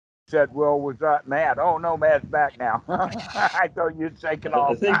said, well, was that Matt? Oh, no, Matt's back now. I thought you'd taken I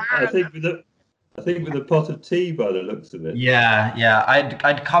off. think with a pot of tea by the looks of it. Yeah.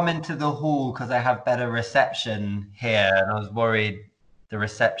 I'd come into the hall because I have better reception here, and I was worried the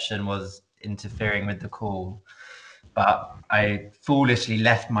reception was interfering with the call. But I foolishly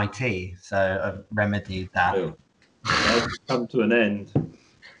left my tea, so I've remedied that. Well, life has come to an end.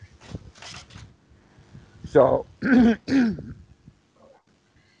 So,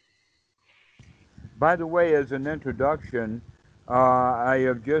 by the way, as an introduction, I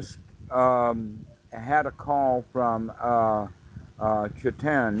have just had a call from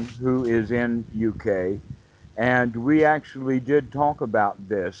Chetan, who is in UK, and we actually did talk about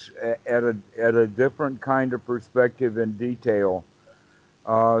this at a different kind of perspective and detail.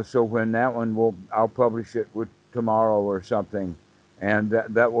 So when that one I'll publish it tomorrow or something, and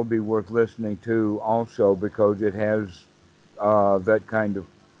that will be worth listening to also because it has that kind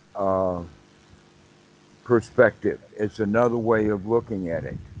of perspective. It's another way of looking at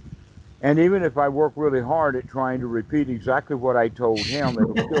it. And even if I work really hard at trying to repeat exactly what I told him,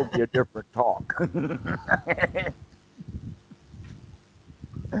 it'll still be a different talk.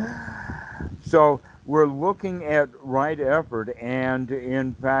 So we're looking at right effort and,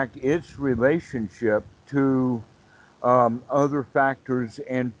 in fact, its relationship to other factors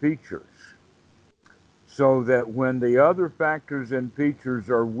and features. So that when the other factors and features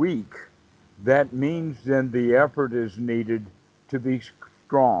are weak, that means then the effort is needed to be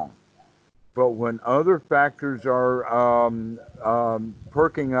strong. But when other factors are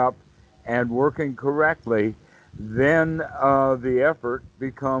perking up and working correctly, then the effort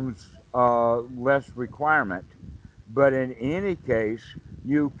becomes less requirement. But in any case,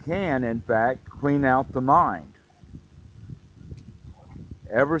 you can, in fact, clean out the mind.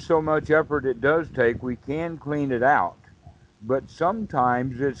 Ever so much effort it does take, we can clean it out. But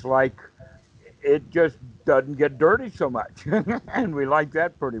sometimes it's like it just doesn't get dirty so much. And we like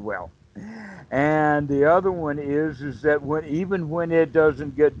that pretty well. And the other one is that even when it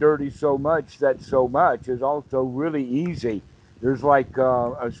doesn't get dirty so much, that so much is also really easy. There's like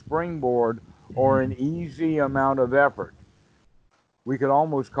a springboard or an easy amount of effort. We could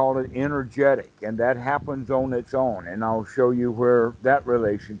almost call it energetic, and that happens on its own. And I'll show you where that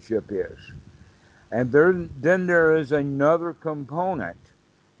relationship is. And then there is another component,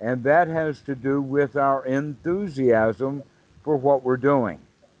 and that has to do with our enthusiasm for what we're doing.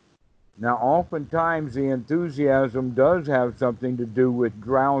 Now, oftentimes the enthusiasm does have something to do with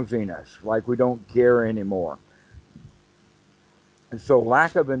drowsiness, like we don't care anymore. And so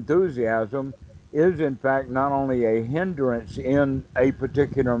lack of enthusiasm is, in fact, not only a hindrance in a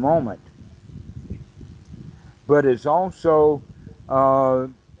particular moment, but it's also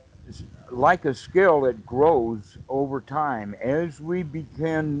like a skill, it grows over time. As we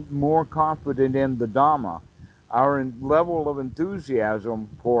become more confident in the Dhamma, our level of enthusiasm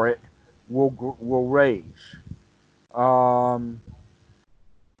for it will raise.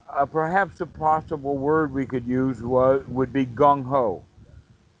 Perhaps a possible word we could use would be gung ho.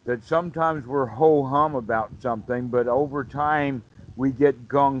 That sometimes we're ho hum about something, but over time we get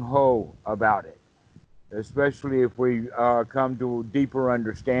gung ho about it, especially if we come to a deeper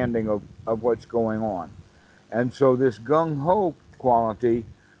understanding of what's going on. And so this gung ho quality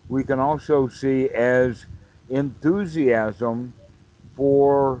we can also see as enthusiasm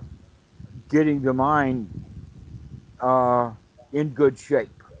for getting the mind in good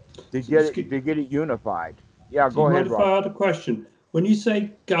shape, to get it unified. Yeah, Do go you ahead, mind if I Rob. add a question? When you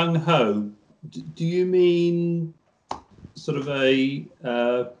say gung ho, do you mean sort of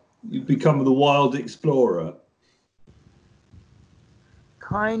you become the wild explorer?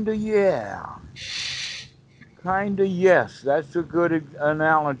 Kinda, yeah. Kinda, yes. That's a good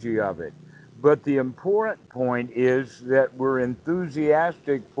analogy of it. But the important point is that we're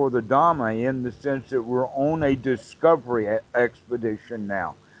enthusiastic for the Dhamma in the sense that we're on a discovery expedition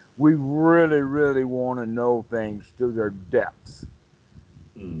now. We really, really want to know things to their depths.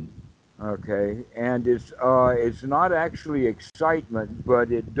 Okay, and it's not actually excitement,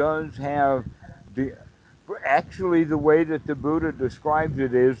 but it does have the actually the way that the Buddha describes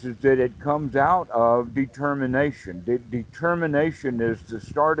it is that it comes out of determination. Determination is the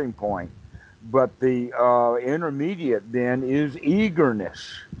starting point, but the intermediate then is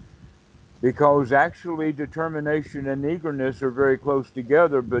eagerness, because actually determination and eagerness are very close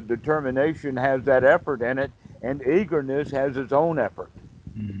together, but determination has that effort in it, and eagerness has its own effort.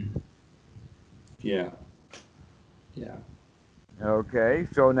 Yeah. Yeah. Okay,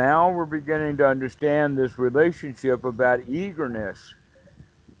 so now we're beginning to understand this relationship about eagerness.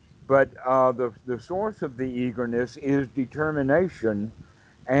 But the source of the eagerness is determination,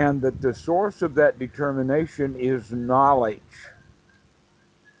 and that the source of that determination is knowledge.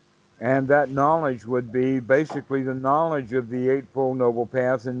 And that knowledge would be basically the knowledge of the Eightfold Noble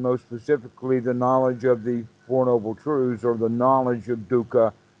Path, and most specifically the knowledge of the Four Noble Truths, or the knowledge of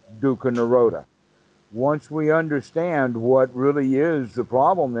dukkha, dukkha nirodha. Once we understand what really is the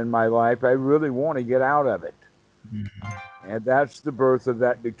problem in my life, I really want to get out of it. And that's the birth of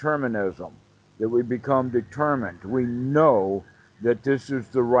that determinism, that we become determined. We know that this is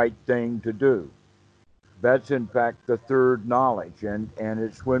the right thing to do. That's in fact the third knowledge, and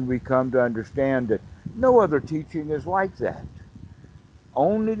it's when we come to understand that no other teaching is like that.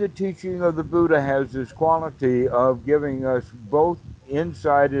 Only the teaching of the Buddha has this quality of giving us both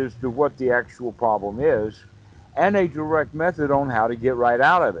insight as to what the actual problem is and a direct method on how to get right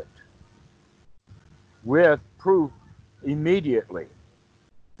out of it, with proof immediately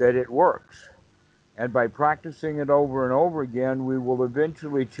that it works. And by practicing it over and over again, we will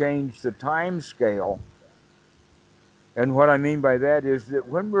eventually change the time scale. And what I mean by that is that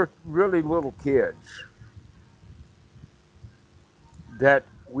when we're really little kids, that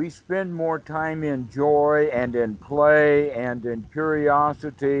we spend more time in joy and in play and in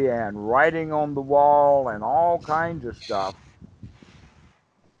curiosity and writing on the wall and all kinds of stuff.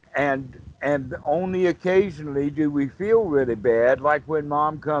 And only occasionally do we feel really bad, like when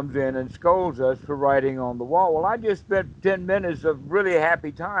Mom comes in and scolds us for writing on the wall. Well, I just spent 10 minutes of really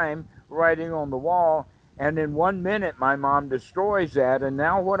happy time writing on the wall, and in 1 minute my mom destroys that, and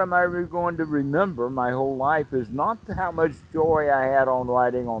now what am I going to remember my whole life is not how much joy I had on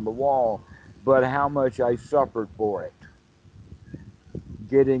writing on the wall, but how much I suffered for it,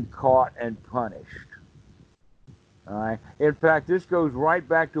 getting caught and punished. All right. In fact, this goes right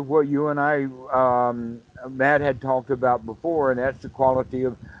back to what you and I, Matt, had talked about before, and that's the quality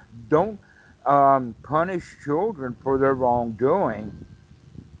of don't punish children for their wrongdoing,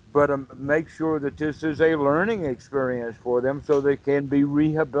 but make sure that this is a learning experience for them so they can be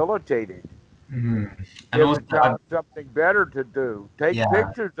rehabilitated. And Give also, a child something better to do. Take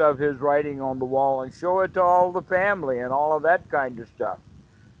pictures of his writing on the wall and show it to all the family and all of that kind of stuff.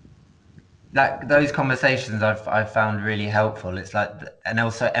 those conversations I've found really helpful. It's like, and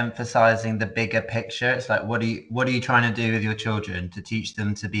also emphasizing the bigger picture. It's like, what are you trying to do with your children? To teach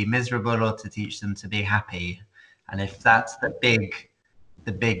them to be miserable or to teach them to be happy? And if that's the big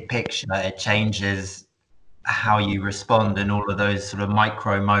picture, it changes how you respond in all of those sort of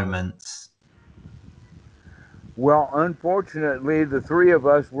micro moments. Well, unfortunately, the three of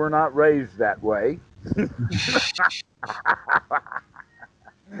us were not raised that way.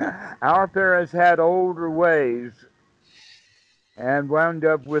 Our parents had older ways and wound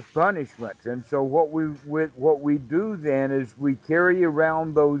up with punishments. And so what we do then is we carry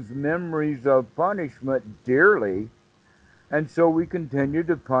around those memories of punishment dearly, and so we continue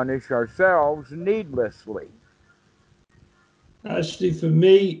to punish ourselves needlessly. Actually, for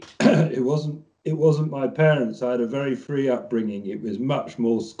me, it wasn't my parents. I had a very free upbringing. It was much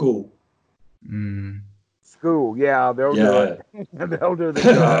more school. School, yeah, they'll do it. They'll do the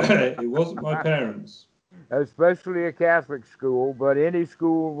job. It wasn't my parents. Especially a Catholic school, but any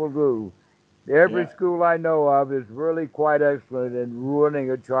school will do. Every school I know of is really quite excellent in ruining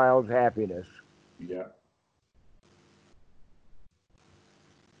a child's happiness. Yeah.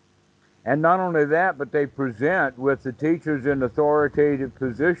 And not only that, but they present, with the teachers in authoritative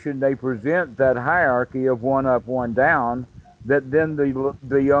position, they present that hierarchy of one up, one down, that then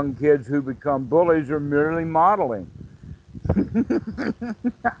the young kids who become bullies are merely modeling.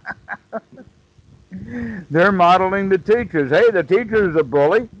 They're modeling the teachers. Hey, the teacher is a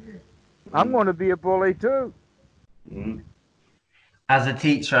bully. I'm going to be a bully too. As a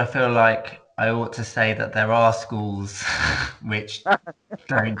teacher, I feel like I ought to say that there are schools which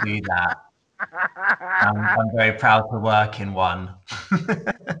don't do that. I'm very proud to work in one.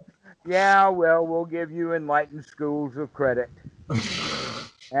 Yeah, well, we'll give you enlightened schools of credit.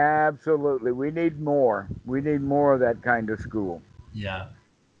 Absolutely. We need more. We need more of that kind of school. Yeah.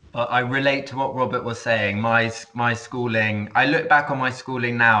 But I relate to what Robert was saying. My schooling, I look back on my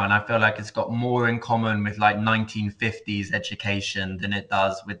schooling now and I feel like it's got more in common with like 1950s education than it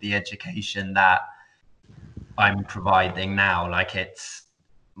does with the education that I'm providing now. Like, it's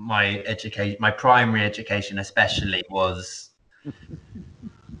my primary education especially was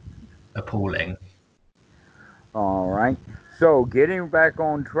appalling. All right. So getting back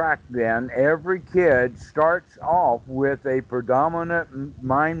on track then, every kid starts off with a predominant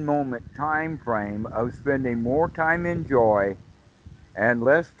mind moment time frame of spending more time in joy and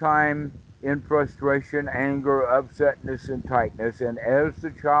less time in frustration, anger, upsetness, and tightness. And as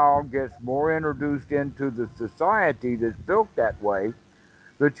the child gets more introduced into the society that's built that way,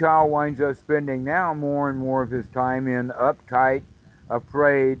 the child winds up spending now more and more of his time in uptight,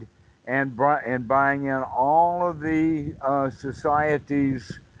 afraid, and buying in all of the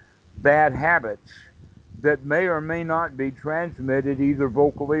society's bad habits that may or may not be transmitted either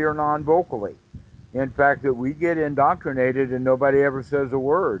vocally or non-vocally. In fact, that we get indoctrinated and nobody ever says a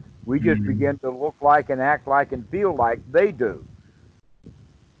word. We just begin to look like and act like and feel like they do.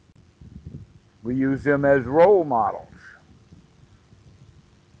 We use them as role models.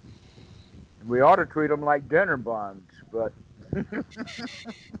 We ought to treat them like dinner buns, but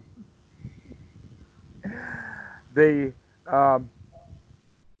the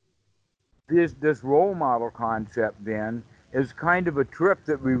this role model concept then is kind of a trip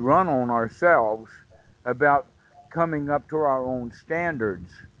that we run on ourselves about coming up to our own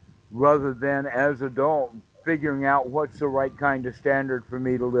standards rather than as adults figuring out what's the right kind of standard for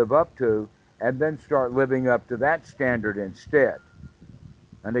me to live up to and then start living up to that standard instead.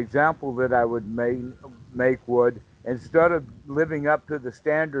 An example that I would make would, instead of living up to the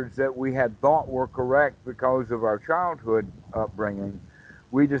standards that we had thought were correct because of our childhood upbringing,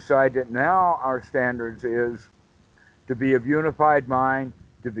 we decide that now our standards is to be of unified mind,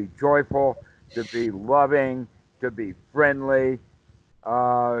 to be joyful, to be loving, to be friendly,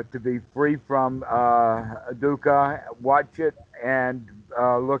 to be free from dukkha, watch it and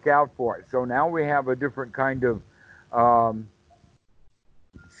look out for it. So now we have a different kind of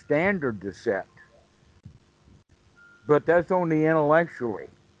standard to set. But that's only intellectually,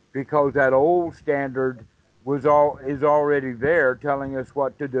 because that old standard is already there telling us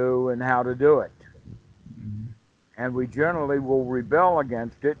what to do and how to do it. And we generally will rebel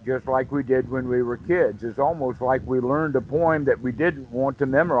against it just like we did when we were kids. It's almost like we learned a poem that we didn't want to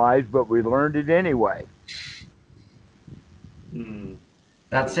memorize, but we learned it anyway.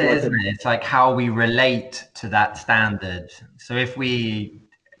 That's it, isn't it? It's like how we relate to that standard. So if we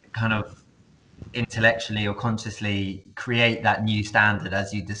kind of intellectually or consciously create that new standard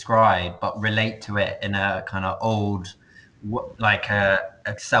as you described, but relate to it in a kind of old, like a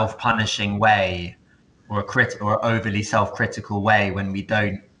self-punishing way, or or overly self-critical way when we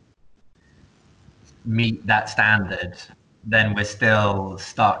don't meet that standard, then we're still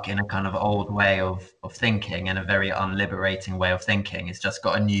stuck in a kind of old way of thinking and a very unliberating way of thinking. It's just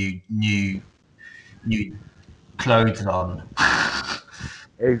got a new clothes on.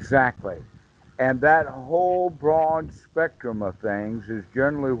 Exactly. And that whole broad spectrum of things is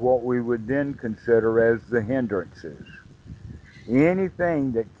generally what we would then consider as the hindrances.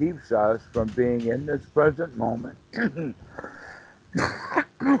 Anything that keeps us from being in this present moment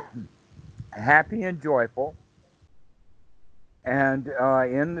happy and joyful, and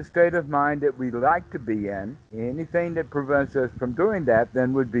in the state of mind that we like to be in, anything that prevents us from doing that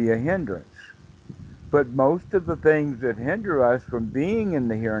then would be a hindrance. But most of the things that hinder us from being in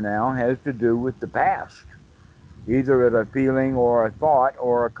the here now has to do with the past, either a feeling or a thought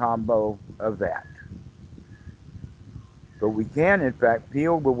or a combo of that. But we can, in fact,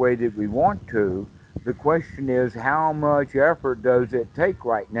 feel the way that we want to. The question is, how much effort does it take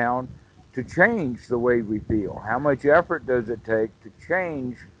right now to change the way we feel? How much effort does it take to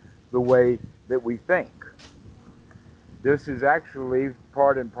change the way that we think? This is actually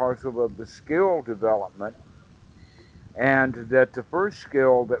part and parcel of the skill development, and that the first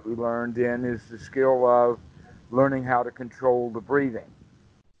skill that we learned in is the skill of learning how to control the breathing.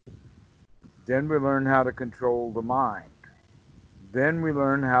 Then we learn how to control the mind. Then we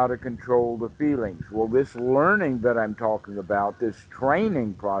learn how to control the feelings. Well, this learning that I'm talking about, this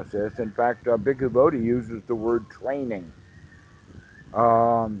training process, in fact, Bhikkhu Bodhi uses the word training.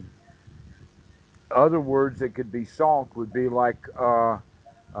 Other words that could be sought would be like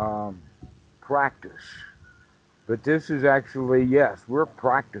practice. But this is actually, yes, we're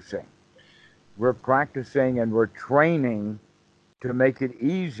practicing. We're practicing and we're training to make it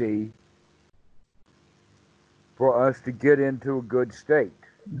easy for us to get into a good state.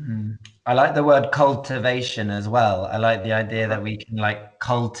 I like the word cultivation as well. I like the idea that we can like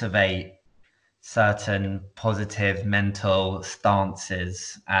cultivate certain positive mental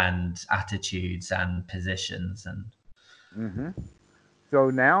stances and attitudes and positions. And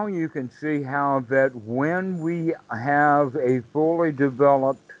So now you can see how that when we have a fully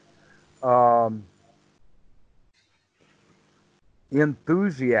developed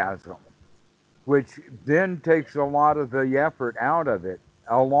enthusiasm, which then takes a lot of the effort out of it,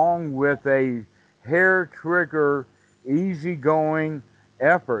 along with a hair trigger, easygoing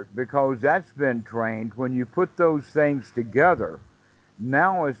effort, because that's been trained. When you put those things together,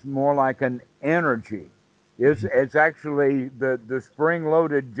 now it's more like an energy. It's actually the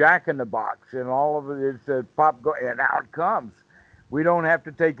spring-loaded Jack in the Box, and all of it is pop go, and out it comes. We don't have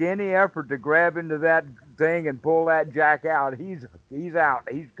to take any effort to grab into that thing and pull that jack out. He's out.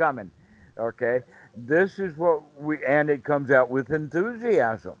 He's coming. Okay. This is what and it comes out with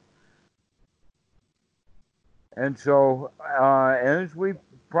enthusiasm. And so as we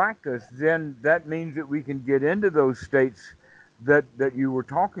practice, then that means that we can get into those states that you were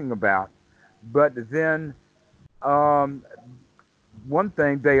talking about. But then one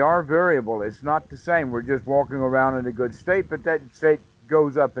thing, they are variable. It's not the same. We're just walking around in a good state, but that state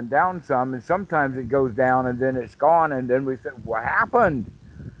goes up and down some, and sometimes it goes down and then it's gone, and then we say, what happened?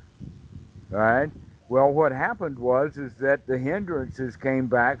 All right? Well, what happened is that the hindrances came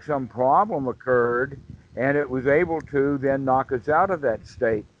back, some problem occurred, and it was able to then knock us out of that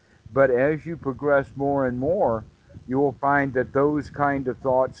state. But as you progress more and more, you will find that those kind of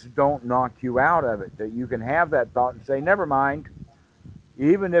thoughts don't knock you out of it, that you can have that thought and say, never mind.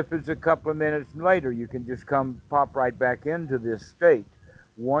 Even if it's a couple of minutes later, you can just pop right back into this state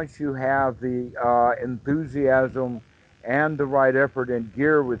once you have the enthusiasm and the right effort in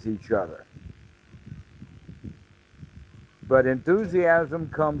gear with each other. But enthusiasm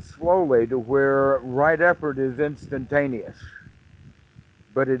comes slowly to where right effort is instantaneous.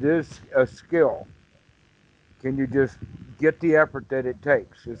 But it is a skill. Can you just get the effort that it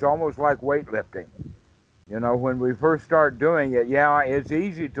takes? It's almost like weightlifting. You know, when we first start doing it, yeah, it's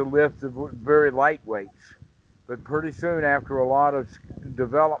easy to lift the very light weights. But pretty soon, after a lot of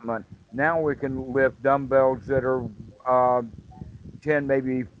development, now we can lift dumbbells that are 10,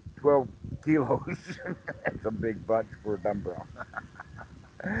 maybe 12 kilos. That's a big bunch for a dumbbell.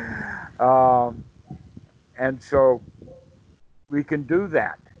 And so we can do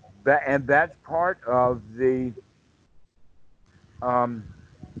that. And that's part of the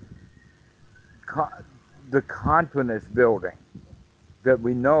confidence building, that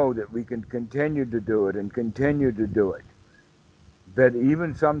we know that we can continue to do it and continue to do it. That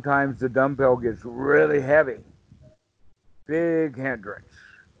even sometimes the dumbbell gets really heavy, big hindrance.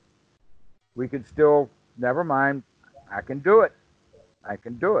 We can still, never mind, I can do it. I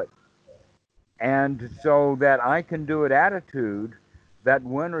can do it. And so that I can do it attitude, that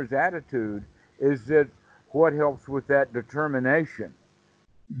winner's attitude, is that what helps with that determination.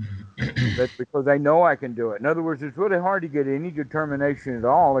 That's because I know I can do it. In other words, it's really hard to get any determination at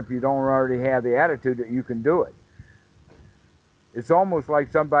all if you don't already have the attitude that you can do it. It's almost like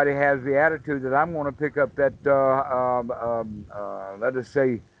somebody has the attitude that I'm going to pick up that, let us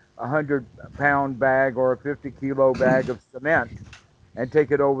say, 100-pound bag or a 50-kilo bag of cement and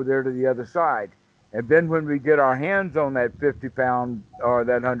take it over there to the other side. And then when we get our hands on that 50-pound or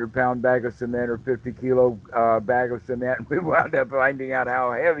that 100-pound bag of cement or 50-kilo bag of cement, we wound up finding out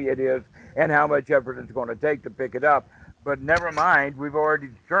how heavy it is and how much effort it's going to take to pick it up. But never mind, we've already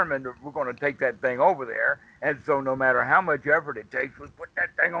determined that we're going to take that thing over there. And so no matter how much effort it takes, we put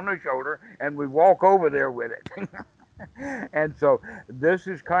that thing on the shoulder and we walk over there with it. And so this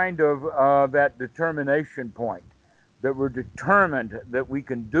is kind of that determination point, that we're determined that we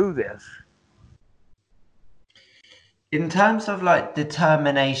can do this. In terms of like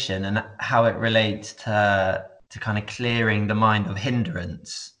determination and how it relates to kind of clearing the mind of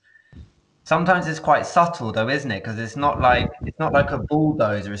hindrance, sometimes it's quite subtle though, isn't it? Because it's not like a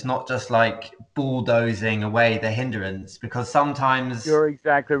bulldozer. It's not just like bulldozing away the hindrance, because sometimes You're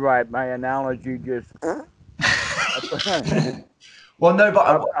exactly right. My analogy just well, no,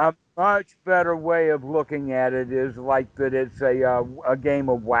 but a much better way of looking at it is like that it's a game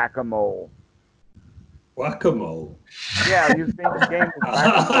of whack-a-mole. Whack-a-mole? Yeah, you've seen the game of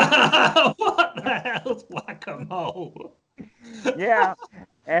whack-a-mole. What the hell's whack-a-mole? Yeah,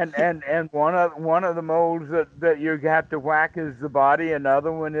 and one of the moles that you have to whack is the body.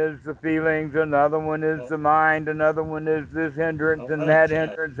 Another one is the feelings. Another one is the mind. Another one is this hindrance and that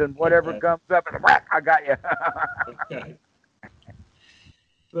hindrance and whatever comes up and whack, I got you. Okay.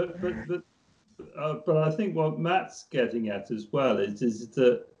 But I think what Matt's getting at as well is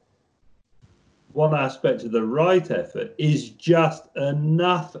that one aspect of the right effort is just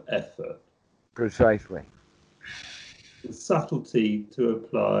enough effort. Precisely. The subtlety to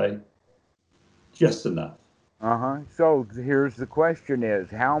apply just enough. So here's the question is,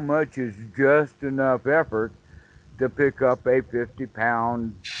 how much is just enough effort to pick up a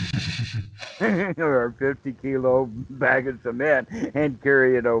 50-pound or 50-kilo bag of cement and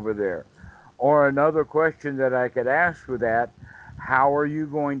carry it over there? Or another question that I could ask for that, how are you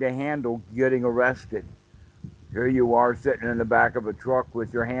going to handle getting arrested? Here you are sitting in the back of a truck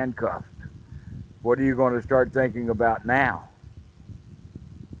with your handcuffed. What are you going to start thinking about now?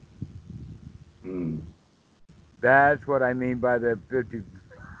 That's what I mean by the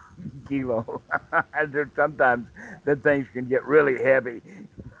kilo. Sometimes the things can get really heavy.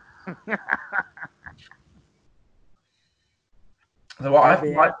 So what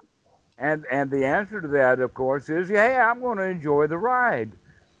And the, and the answer to that, of course, is yeah, I'm going to enjoy the ride.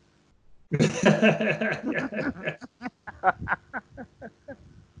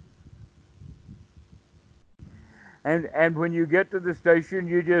 And when you get to the station,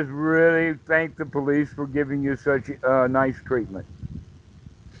 you just really thank the police for giving you such nice treatment.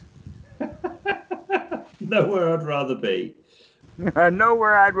 Nowhere I'd rather be.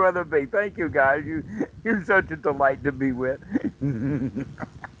 Nowhere I'd rather be. Thank you, guys. You're such a delight to be with.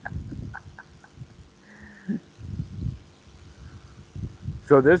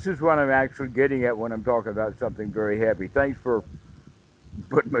 So this is what I'm actually getting at when I'm talking about something very heavy. Thanks for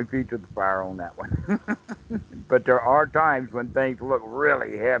putting my feet to the fire on that one. But there are times when things look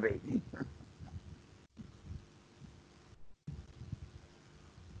really heavy.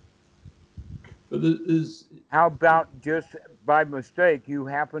 But there's How about just by mistake you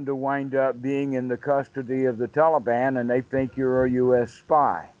happen to wind up being in the custody of the Taliban and they think you're a U.S.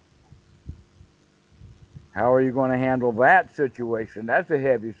 spy? How are you going to handle that situation? That's a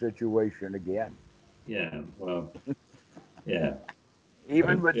heavy situation again. yeah, well, yeah.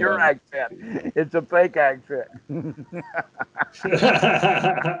 Even with Hopefully your accent, it's a fake accent.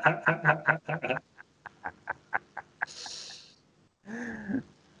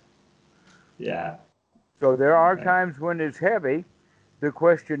 Yeah. So there are times when it's heavy. The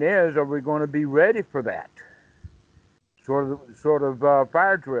question is, are we going to be ready for that? Sort of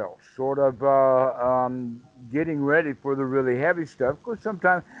fire drills, sort of getting ready for the really heavy stuff. Because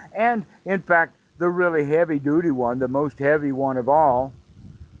sometimes, and in fact, the really heavy duty one, the most heavy one of all,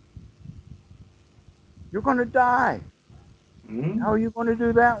 you're going to die. Mm-hmm. How are you going to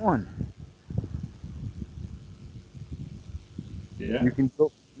do that one? Yeah. You can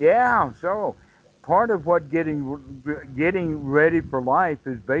go, yeah. So part of what getting ready for life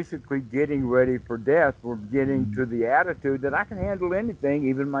is basically getting ready for death. We're getting to the attitude that I can handle anything,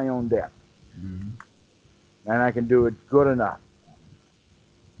 even my own death, and I can do it good enough.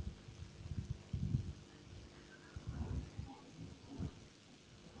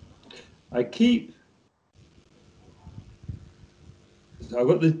 I've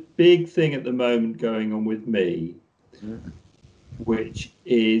got this big thing at the moment going on with me, which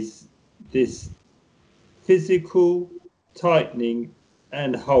is this physical tightening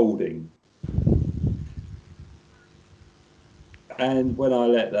and holding. And when I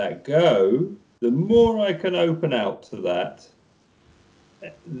let that go, the more I can open out to that,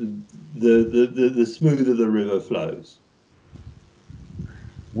 the smoother the river flows.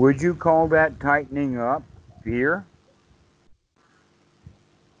 Would you call that tightening up fear?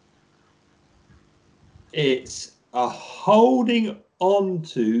 It's a holding on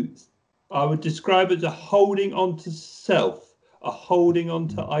to, I would describe it as a holding on to self, a holding on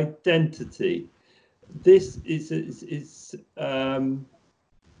to identity. This is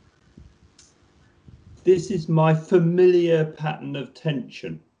my familiar pattern of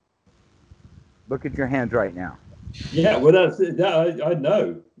tension. Look at your hands right now. Yeah, well, that I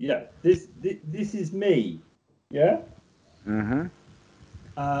know. Yeah, this is me. Yeah. Mm-hmm.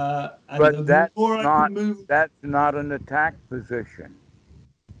 And But the more I can move, that's not an attack position.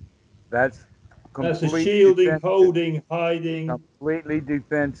 That's that's a completely shielding, defensive. holding, hiding. Completely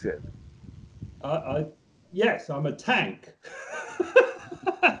defensive. Yes, I'm a tank.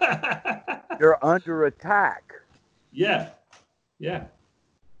 You're under attack. Yeah, yeah.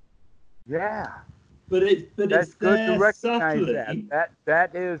 Yeah. But That's it's good to there recognize that.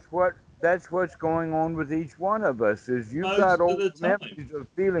 subtly That's what's going on with each one of us. Is you've got most of old the time. memories of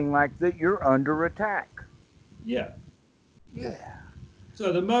feeling like that you're under attack. Yeah. Yeah.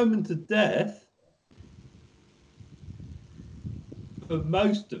 So the moment of death, for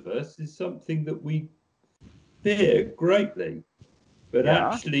most of us, is something that we fear greatly. But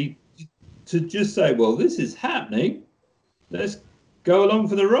actually, to just say, well, this is happening, let's go along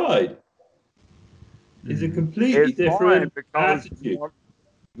for the ride, is a completely different attitude.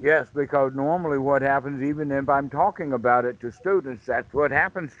 Yes, because normally what happens, even if I'm talking about it to students, that's what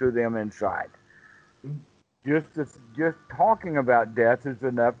happens to them inside. Just talking about death is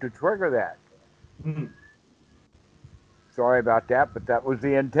enough to trigger that. Sorry about that, but that was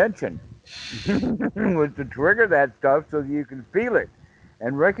the intention. Was to trigger that stuff so that you can feel it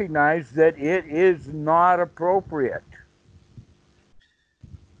and recognize that it is not appropriate.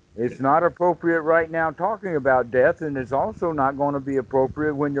 It's not appropriate right now talking about death, and it's also not going to be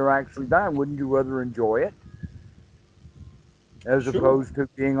appropriate when you're actually dying. Wouldn't you rather enjoy it as opposed to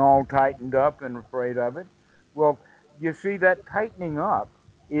being all tightened up and afraid of it? Well, you see, that tightening up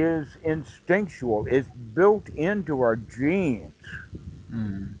is instinctual. It's built into our genes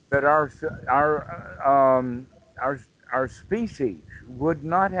that our our species would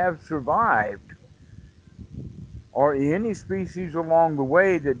not have survived, or any species along the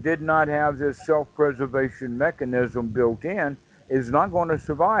way that did not have this self-preservation mechanism built in is not going to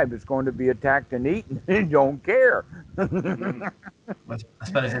survive. It's going to be attacked and eaten and don't care. I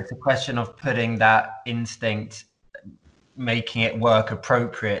suppose it's a question of putting that instinct, making it work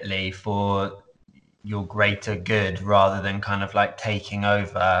appropriately for your greater good rather than kind of like taking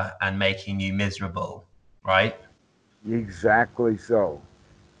over and making you miserable, right? Exactly so.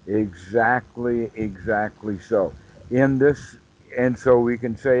 Exactly so. In this, and so we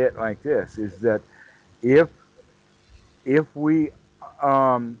can say it like this: is that if we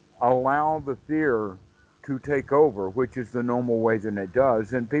allow the fear to take over, which is the normal way that it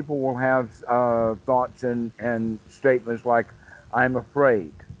does, then people will have thoughts and statements like, "I'm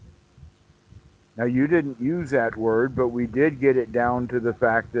afraid." Now, you didn't use that word, but we did get it down to the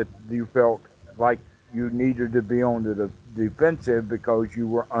fact that you felt like you needed to be on the defensive because you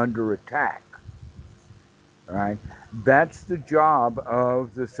were under attack. Right? That's the job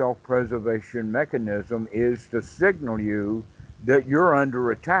of the self-preservation mechanism, is to signal you that you're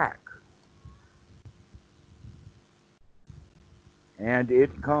under attack. And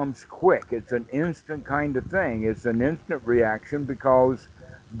it comes quick. It's an instant kind of thing. It's an instant reaction because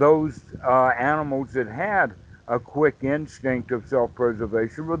those animals that had a quick instinct of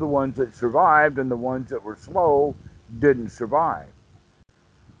self-preservation were the ones that survived, and the ones that were slow didn't survive.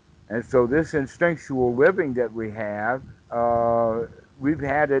 And so this instinctual living that we have, we've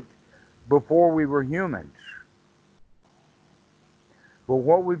had it before we were humans. But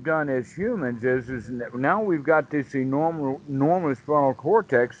what we've done as humans is now we've got this enormous frontal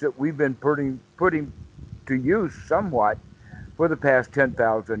cortex that we've been putting to use somewhat for the past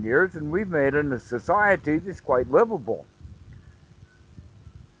 10,000 years, and we've made it a society that's quite livable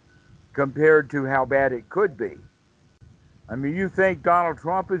compared to how bad it could be. I mean, you think Donald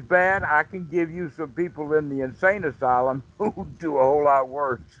Trump is bad? I can give you some people in the insane asylum who do a whole lot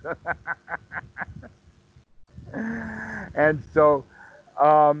worse. And so,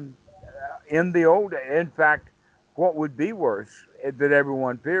 in fact, what would be worse that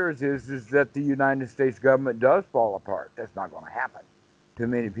everyone fears is that the United States government does fall apart. That's not going to happen. Too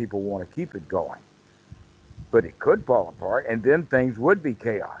many people want to keep it going. But it could fall apart, and then things would be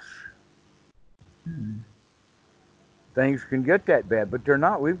chaos. Things can get that bad, but they're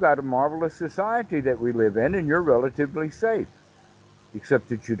not. We've got a marvelous society that we live in, and you're relatively safe, except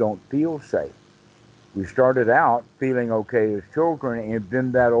that you don't feel safe. We started out feeling okay as children, and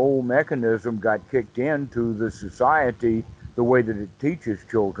then that old mechanism got kicked into the society, the way that it teaches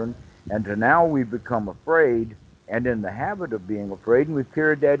children, and now we've become afraid and in the habit of being afraid, and we've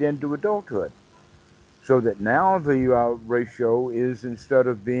carried that into adulthood. So that now the ratio is, instead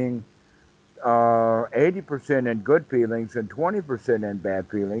of being 80% in good feelings and 20% in bad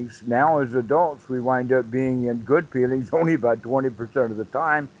feelings, now as adults we wind up being in good feelings only about 20% of the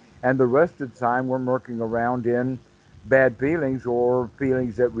time, and the rest of the time we're murking around in bad feelings, or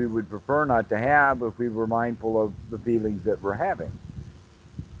feelings that we would prefer not to have if we were mindful of the feelings that we're having.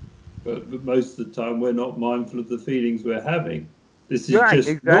 But most of the time we're not mindful of the feelings we're having. This is right, just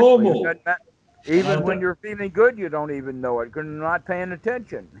exactly. normal. Even when you're feeling good, you don't even know it because you're not paying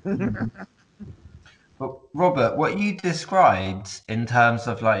attention. But Robert, what you described in terms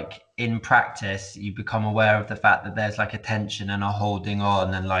of like in practice, you become aware of the fact that there's like a tension and a holding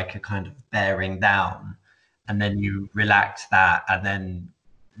on and like a kind of bearing down, and then you relax that and then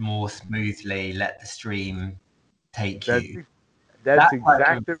more smoothly let the stream take That's you. That's That's like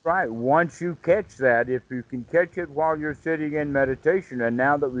exactly right. Once you catch that, if you can catch it while you're sitting in meditation, and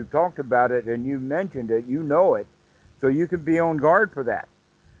now that we've talked about it and you mentioned it, you know it, so you can be on guard for that.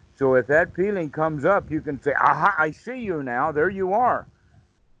 So if that feeling comes up, you can say, "Aha! I see you now. There you are."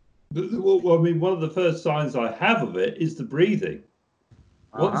 Well, I mean, one of the first signs I have of it is the breathing.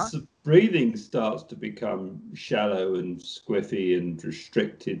 Once the breathing starts to become shallow and squiffy and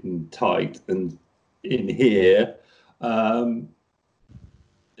restricted and tight and in here,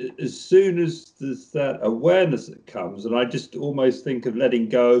 as soon as there's that awareness that comes, and I just almost think of letting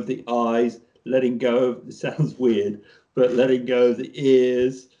go of the eyes, letting go of, it sounds weird, but letting go of the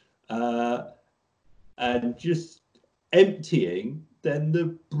ears, and just emptying, then the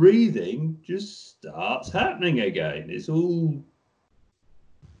breathing just starts happening again. It's all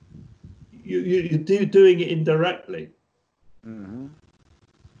you're doing it indirectly. Mm-hmm.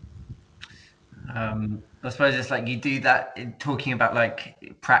 I suppose it's like you do that in talking about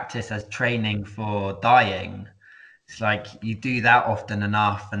like practice as training for dying. It's like you do that often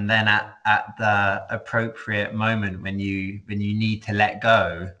enough, and then at the appropriate moment when you need to let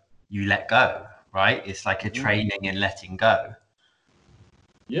go, you let go, right? It's like a training in letting go.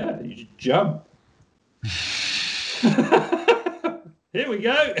 Yeah, you just jump. Here we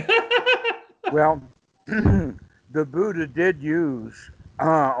go. Well, the Buddha did use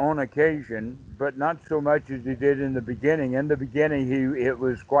on occasion, but not so much as he did in the beginning. In the beginning, it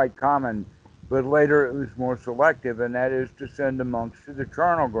was quite common, but later it was more selective, and that is to send the monks to the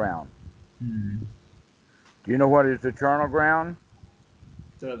charnel ground. Do you know what is the charnel ground?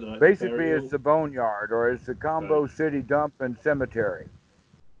 Like basically, it's the boneyard, or it's the Combo City dump and cemetery.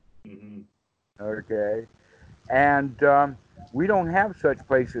 Mm-hmm. Okay, and we don't have such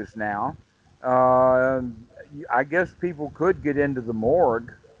places now. I guess people could get into the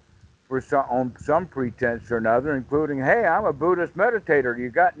morgue on some pretense or another, including, hey, I'm a Buddhist meditator. You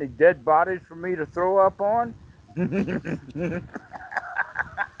got any dead bodies for me to throw up on?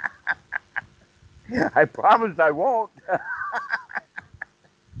 I promise I won't.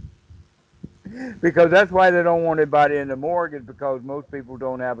 Because that's why they don't want anybody in the morgue, is because most people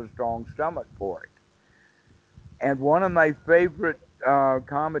don't have a strong stomach for it. And one of my favorite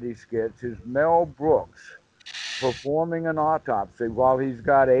comedy skits is Mel Brooks performing an autopsy while he's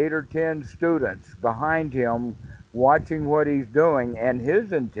got 8 or 10 students behind him watching what he's doing, and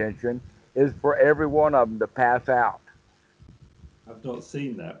his intention is for every one of them to pass out. I've not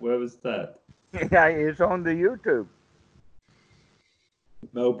seen that. Where was that? Yeah, it's on the YouTube.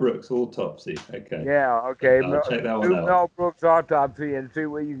 Mel Brooks autopsy. Okay. Yeah, okay. I'll check that one do out. Mel Brooks autopsy and see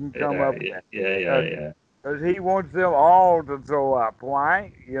what you can come up with. Yeah. Because he wants them all to throw up.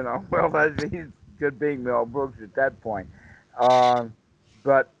 Why? You know, well, he's just being Mel Brooks at that point.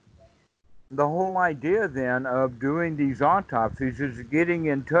 But the whole idea then of doing these autopsies is getting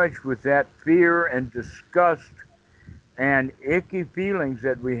in touch with that fear and disgust and icky feelings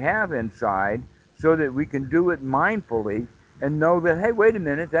that we have inside, so that we can do it mindfully and know that, hey, wait a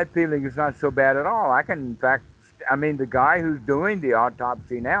minute, that feeling is not so bad at all. I can, in fact, the guy who's doing the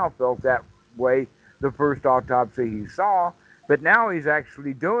autopsy now felt that way the first autopsy he saw, but now he's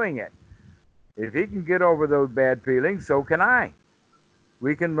actually doing it. If he can get over those bad feelings, so can I.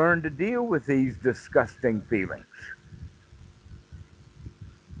 We can learn to deal with these disgusting feelings.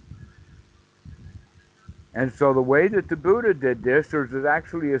 And so the way that the Buddha did this, there's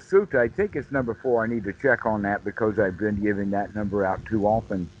actually a sutta, I think it's number 4, I need to check on that because I've been giving that number out too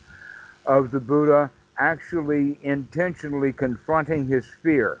often, of the Buddha actually intentionally confronting his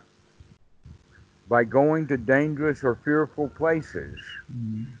fear by going to dangerous or fearful places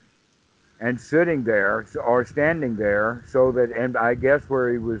and sitting there or standing there, so that, and I guess where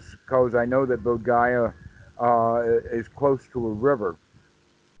he was, because I know that Bodh Gaya is close to a river,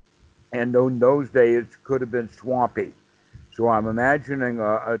 and in those days it could have been swampy. So I'm imagining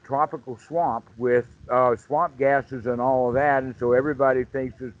a tropical swamp with swamp gases and all of that, and so everybody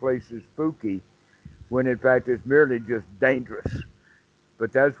thinks this place is spooky, when in fact it's merely just dangerous.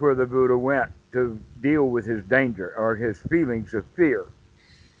 But that's where the Buddha went to deal with his danger or his feelings of fear.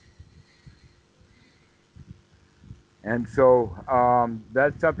 And so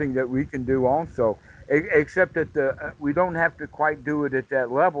that's something that we can do also, except that we don't have to quite do it at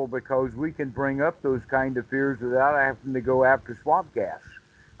that level, because we can bring up those kind of fears without having to go after swamp gas.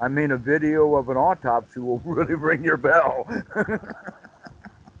 I mean, a video of an autopsy will really ring your bell.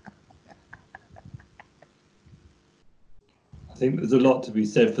 I think there's a lot to be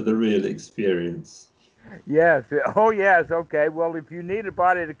said for the real experience. Yes. Oh, yes. Okay. Well, if you need a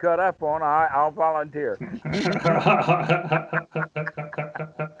body to cut up on, I'll volunteer.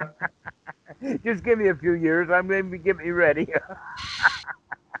 Just give me a few years. I'm going to get me ready.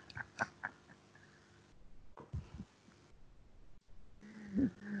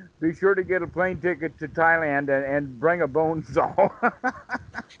 Be sure to get a plane ticket to Thailand and bring a bone saw.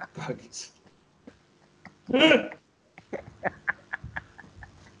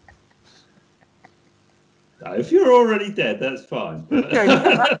 If you're already dead, that's fine. You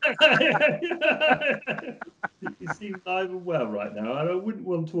seem alive and well right now, and I wouldn't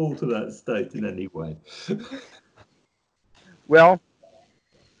want to alter that state in any way. Well,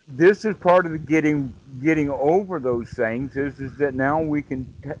 this is part of the getting over those things, is that now we can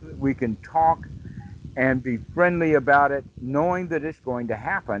talk and be friendly about it, knowing that it's going to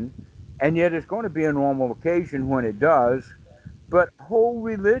happen, and yet it's going to be a normal occasion when it does. But whole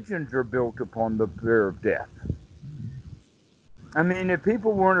religions are built upon the fear of death. I mean, if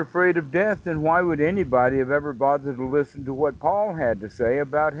people weren't afraid of death, then why would anybody have ever bothered to listen to what Paul had to say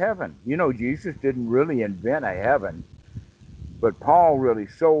about heaven? You know, Jesus didn't really invent a heaven, but Paul really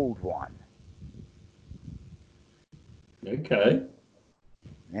sold one. Okay.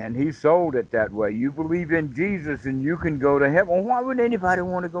 And he sold it that way. You believe in Jesus and you can go to heaven. Well, why would anybody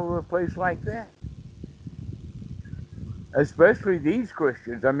want to go to a place like that? Especially these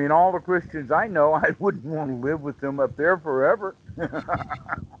Christians. I mean, all the Christians I know, I wouldn't want to live with them up there forever.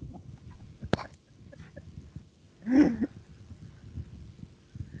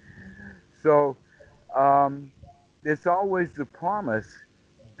 So it's always the promise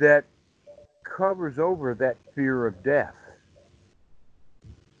that covers over that fear of death.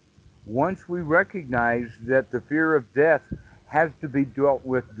 Once we recognize that the fear of death has to be dealt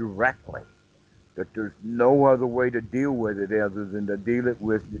with directly, that there's no other way to deal with it other than to deal it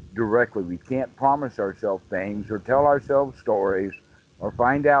with directly. We can't promise ourselves things or tell ourselves stories or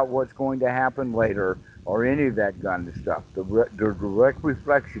find out what's going to happen later or any of that kind of stuff. The direct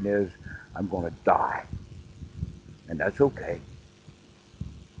reflection is, I'm going to die. And that's okay.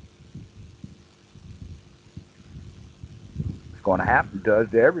 It's going to happen, does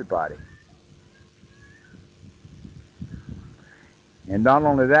to everybody. And not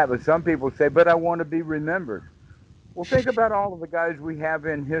only that, but some people say, but I want to be remembered. Well, think about all of the guys we have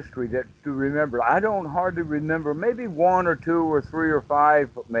in history that to remember. I don't hardly remember, maybe one or two or three or five,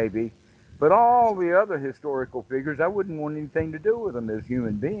 maybe. But all the other historical figures, I wouldn't want anything to do with them as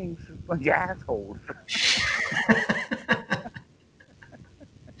human beings. A bunch of assholes.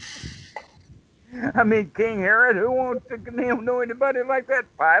 I mean, King Herod, who wants to know anybody like that?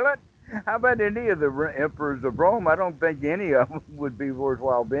 Pilate? How about any of the emperors of Rome? I don't think any of them would be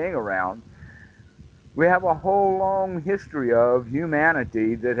worthwhile being around. We have a whole long history of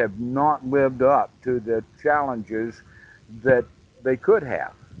humanity that have not lived up to the challenges that they could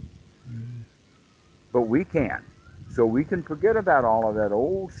have. But we can. So we can forget about all of that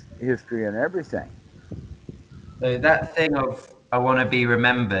old history and everything. So that thing of I want to be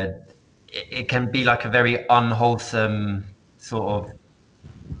remembered, it can be like a very unwholesome sort of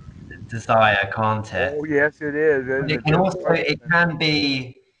desire, can't it? Oh, yes, it is. But it It's can a also it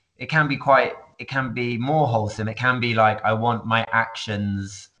can be more wholesome. It can be like I want my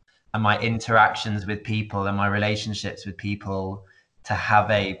actions and my interactions with people and my relationships with people to have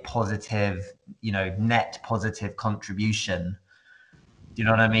a positive, net positive contribution. Do you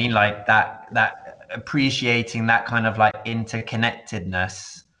know what I mean? Like that appreciating that kind of like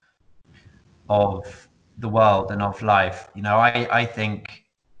interconnectedness of the world and of life. I think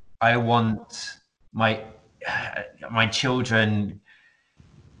I want my my children.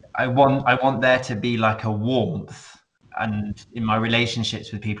 I want there to be like a warmth, and in my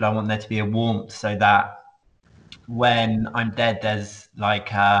relationships with people, I want there to be a warmth so that when I'm dead, there's like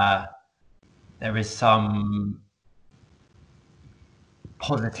there is some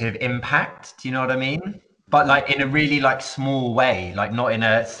positive impact. Do you know what I mean? But like in a really like small way, like not in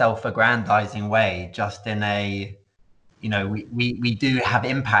a self-aggrandizing way, just in a we do have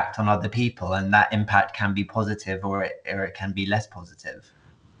impact on other people, and that impact can be positive or it can be less positive.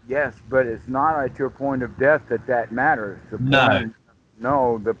 Yes, but it's not at your point of death that matters.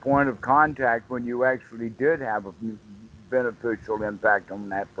 No. The point of contact when you actually did have a beneficial impact on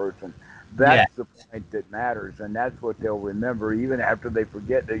that person. Yeah. That's the point that matters, and that's what they'll remember even after they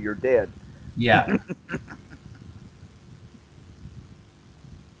forget that you're dead. Yeah.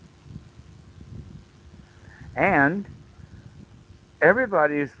 And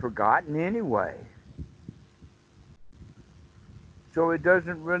everybody is forgotten anyway. So it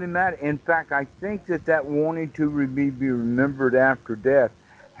doesn't really matter. In fact, I think that wanting to be remembered after death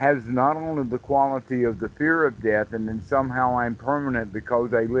has not only the quality of the fear of death, and then somehow I'm permanent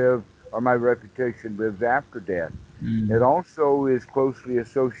because I live or my reputation lives after death. It also is closely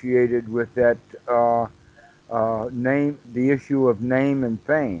associated with that name, the issue of name and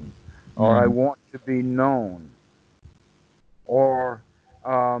fame, or I want to be known, or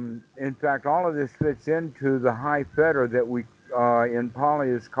in fact, all of this fits into the high fetter that we in Pali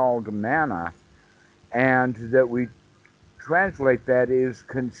is called mana, and that we translate that is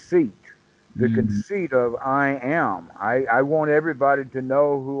conceit. The conceit of I am. I want everybody to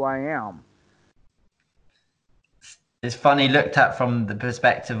know who I am. It's funny looked at from the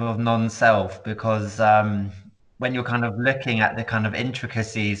perspective of non-self, because when you're kind of looking at the kind of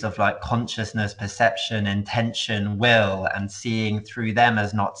intricacies of like consciousness, perception, intention, will, and seeing through them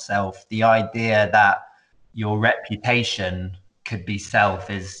as not self, the idea that your reputation could be self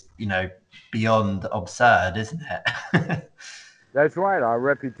is, beyond absurd, isn't it? That's right. Our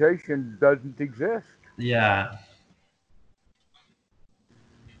reputation doesn't exist. Yeah.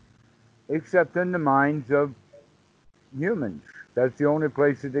 Except in the minds of humans. That's the only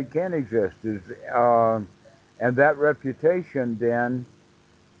place that it can exist. And that reputation then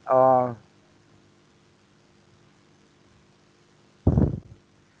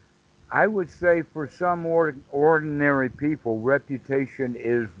I would say for some ordinary people, reputation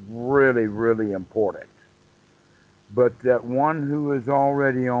is really, really important. But that one who is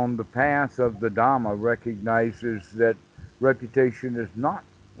already on the path of the Dhamma recognizes that reputation is not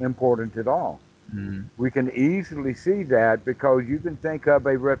important at all. Mm. We can easily see that because you can think of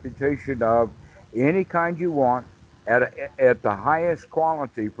a reputation of any kind you want at the highest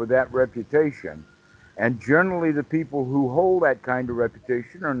quality for that reputation. And generally, the people who hold that kind of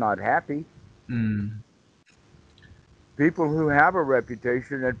reputation are not happy. Mm. People who have a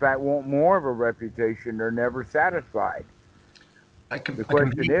reputation, in fact, want more of a reputation. They're never satisfied. The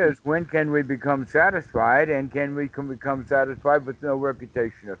question is, when can we become satisfied, and can we become satisfied with no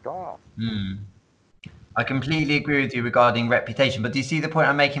reputation at all? I completely agree with you regarding reputation, but do you see the point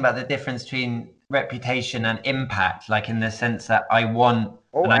I'm making about the difference between reputation and impact? Like in the sense that I want.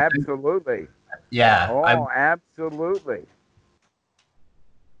 Oh, absolutely. Yeah. Oh, absolutely.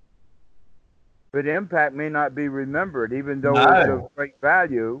 But impact may not be remembered, even though it's of great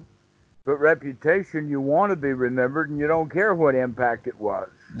value. But reputation, you want to be remembered, and you don't care what impact it was.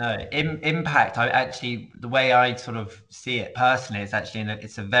 No, impact. I actually, the way I sort of see it personally, is actually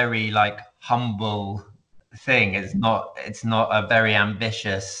it's a very like humble thing. It's not a very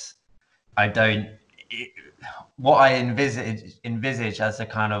ambitious. I don't. What I envisage as a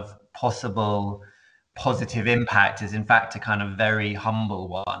kind of possible positive impact is in fact a kind of very humble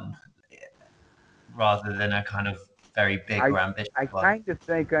one, rather than a kind of very big or ambitious one. I kind of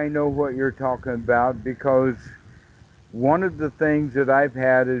think I know what you're talking about, because one of the things that I've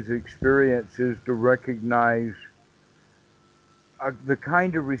had as experience is to recognize the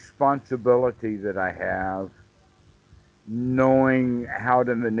kind of responsibility that I have, knowing how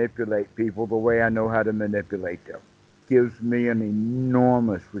to manipulate people the way I know how to manipulate them. Gives me an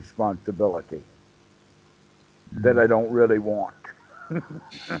enormous responsibility that I don't really want.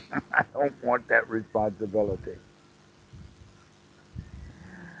 I don't want that responsibility.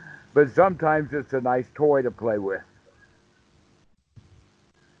 But sometimes it's a nice toy to play with.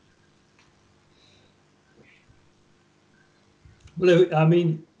 Well, I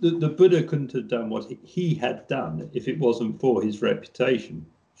mean, the Buddha couldn't have done what he had done if it wasn't for his reputation,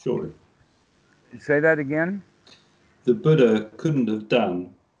 surely. Say that again? The Buddha couldn't have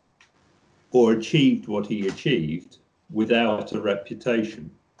done or achieved what he achieved without a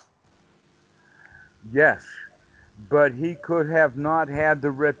reputation. Yes, but he could have not had the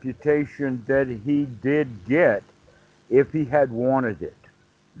reputation that he did get if he had wanted it.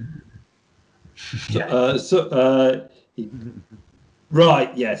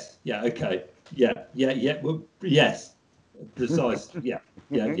 Right, yes, yeah, okay, yeah, well, yes, precise, yeah.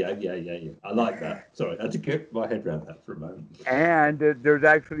 I like that. Sorry, I had to get my head around that for a moment. And there's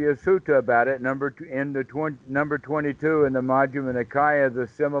actually a sutta about it, number 22 in the Majjhima Nikaya, the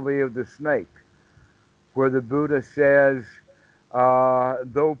simile of the snake, where the Buddha says,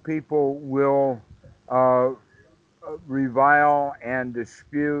 though people will revile and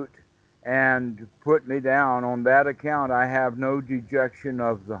dispute and put me down, on that account I have no dejection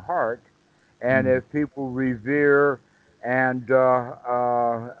of the heart. And if people revere and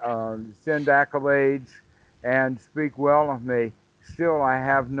send accolades and speak well of me, still I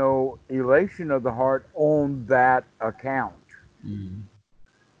have no elation of the heart on that account.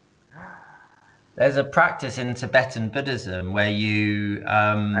 There's a practice in Tibetan Buddhism where you...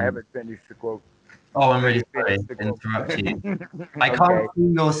 I haven't finished the quote. Oh, I'm really sorry to interrupt you. I can't see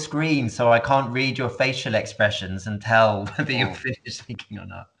your screen, so I can't read your facial expressions and tell whether you're finished speaking or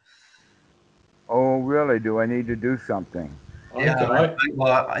not. Oh, really? Do I need to do something? Yeah,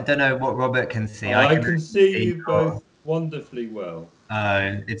 well, I don't know what Robert can see. I can see you both wonderfully well.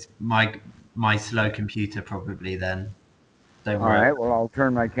 It's my slow computer probably then. Don't worry. All right, well, I'll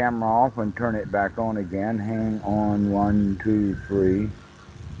turn my camera off and turn it back on again. Hang on, 1, 2, 3.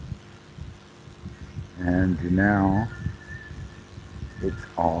 And now it's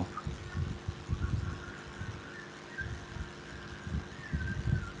off.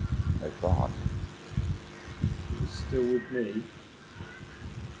 That's off. It's still with me.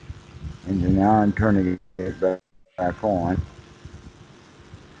 And now I'm turning it back on.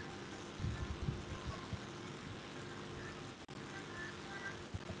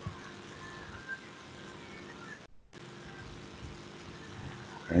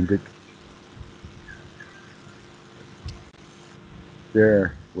 And it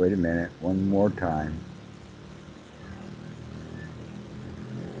there. Wait a minute, one more time.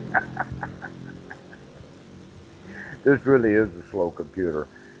 This really is a slow computer.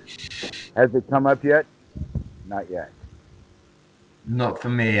 Has it come up yet? Not yet. Not for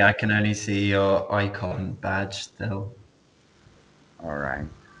me. I can only see your icon badge still. All right.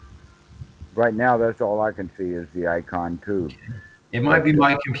 Right now, that's all I can see is the icon too. It might be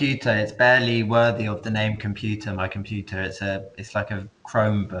my computer. It's barely worthy of the name computer. My computer. It's like a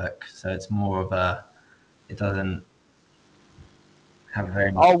Chromebook, so it's more of a. It doesn't have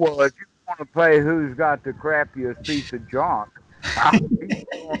very much. Oh well, if you want to play who's got the crappiest piece of junk, I'll beat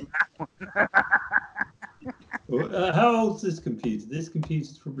you on that one. How old's this computer? This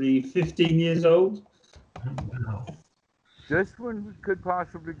computer's probably 15 years old. Wow. This one could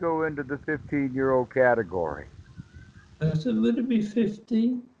possibly go into the 15-year-old category. So would it be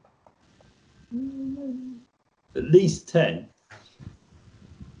 15? At least 10.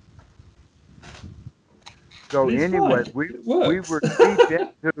 So anyway, we were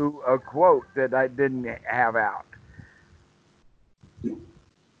deep into a quote that I didn't have out.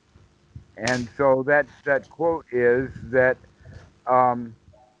 And so that quote is that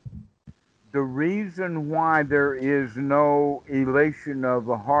the reason why there is no elation of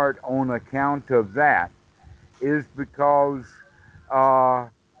the heart on account of that is because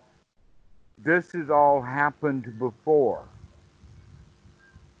this has all happened before.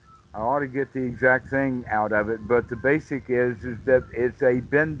 I ought to get the exact thing out of it, but the basic is that it's a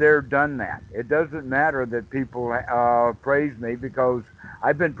been there, done that. It doesn't matter that people praise me because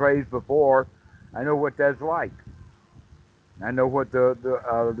I've been praised before. I know what that's like. I know what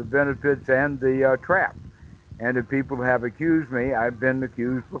the benefits and the trap. And if people have accused me, I've been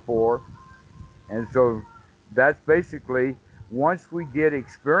accused before. And so that's basically, once we get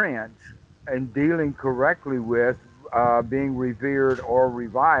experience in dealing correctly with being revered or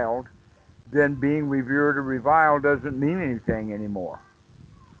reviled, then being revered or reviled doesn't mean anything anymore.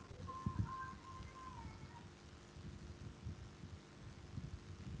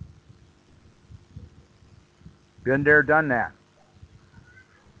 Been there, done that.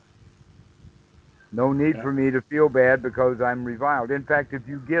 No need for me to feel bad because I'm reviled. In fact, if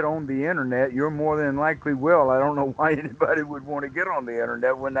you get on the internet, you're more than likely will. I don't know why anybody would want to get on the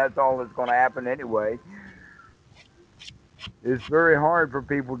internet when that's all that's going to happen anyway. It's very hard for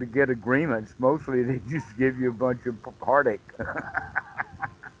people to get agreements. Mostly they just give you a bunch of heartache.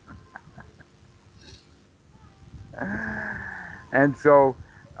 And so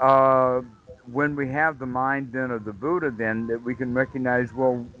when we have the mind then of the Buddha, then that we can recognize,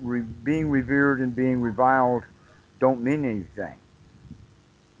 well, being revered and being reviled don't mean anything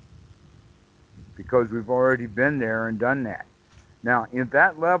because we've already been there and done that. Now, in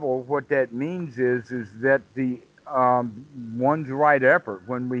that level, what that means is that the one's right effort,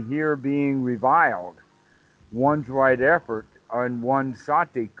 when we hear being reviled, one's right effort and one's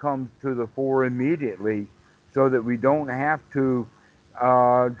sati comes to the fore immediately so that we don't have to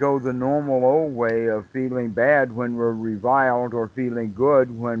go the normal old way of feeling bad when we're reviled or feeling good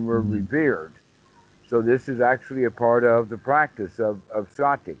when we're revered. So this is actually a part of the practice of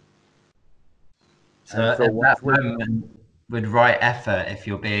sati. So at that moment, with right effort, if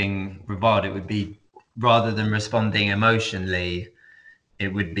you're being reviled, it would be, rather than responding emotionally,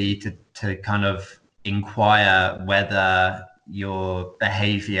 it would be to kind of inquire whether your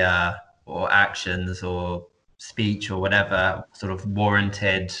behavior or actions or speech or whatever sort of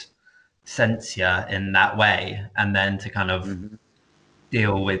warranted censure in that way, and then to kind of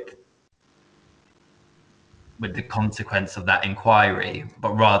deal with the consequence of that inquiry,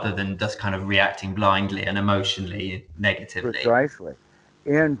 but rather than just kind of reacting blindly and emotionally negatively. Precisely.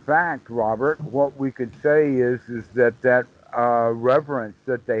 In fact, Robert, what we could say is that reverence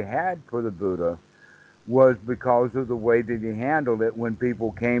that they had for the Buddha was because of the way that he handled it when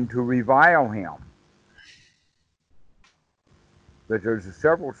people came to revile him. But there's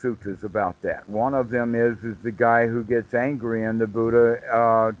several sutras about that. One of them is the guy who gets angry and the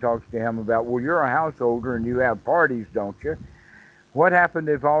Buddha talks to him about, well, you're a householder and you have parties, don't you? What happened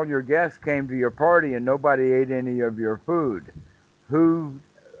if all your guests came to your party and nobody ate any of your food? Who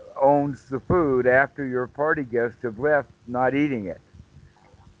owns the food after your party guests have left not eating it?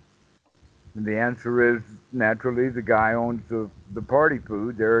 And the answer is, naturally, the guy owns the party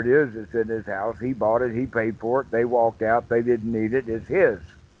food. There it is. It's in his house. He bought it. He paid for it. They walked out. They didn't eat it. It's his.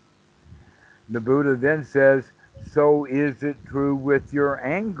 The Buddha then says, so is it true with your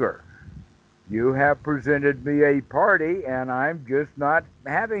anger? You have presented me a party, and I'm just not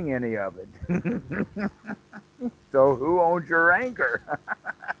having any of it. So who owns your anger?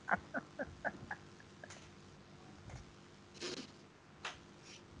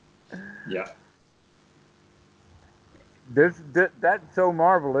 Yeah. That's so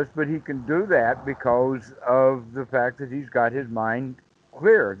marvelous, but he can do that because of the fact that he's got his mind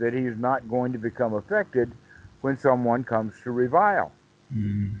clear, that he's not going to become affected when someone comes to revile.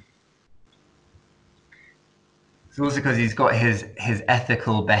 It's also because he's got his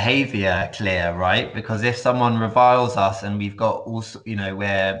ethical behavior clear, right? Because if someone reviles us and we've got also, you know,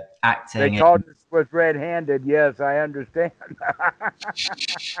 we're They acting called us red-handed. Yes, I understand.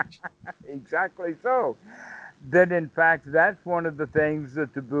 Exactly so. Then, in fact, that's one of the things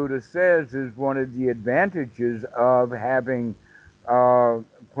that the Buddha says is one of the advantages of having uh,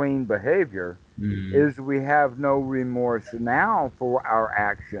 clean behavior is we have no remorse now for our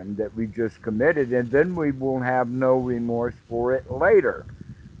action that we just committed, and then we will have no remorse for it later,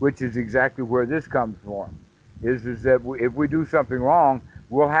 which is exactly where this comes from. Is that if we do something wrong,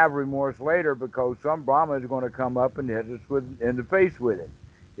 we'll have remorse later because some Brahma is going to come up and hit us in the face with it.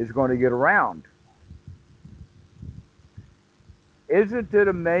 It's going to get around. Isn't it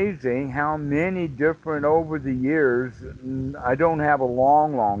amazing how many different over the years? I don't have a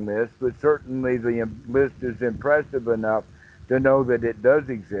long list, but certainly the list is impressive enough to know that it does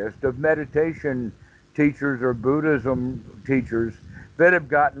exist of meditation teachers or Buddhism teachers that have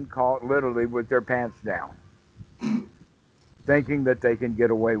gotten caught literally with their pants down, thinking that they can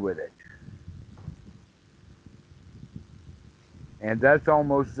get away with it. And that's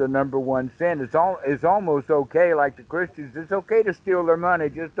almost the number one sin. It's almost okay, like the Christians, it's okay to steal their money,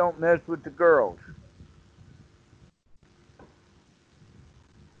 just don't mess with the girls.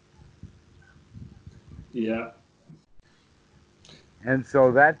 Yeah. And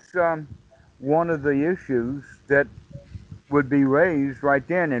so that's one of the issues that would be raised right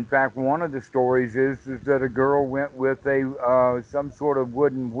then. In fact, one of the stories is that a girl went with a some sort of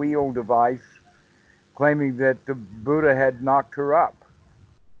wooden wheel device, claiming that the Buddha had knocked her up.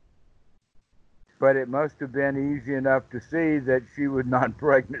 But it must have been easy enough to see that she was not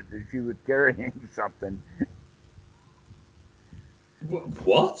pregnant, that she was carrying something.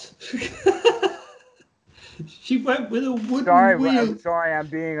 What? She went with a wooden Sorry, wheel. I'm sorry, I'm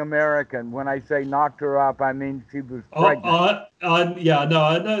being American. When I say knocked her up, I mean she was Oh, pregnant. yeah, no,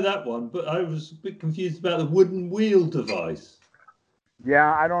 I know that one, but I was a bit confused about the wooden wheel device.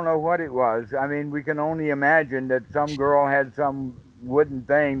 Yeah, I don't know what it was. I mean, we can only imagine that some girl had some wooden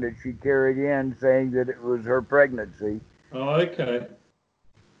thing that she carried in saying that it was her pregnancy, Oh, okay.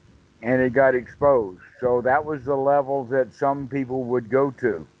 and it got exposed. So that was the level that some people would go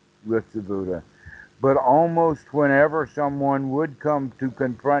to with the Buddha. But almost whenever someone would come to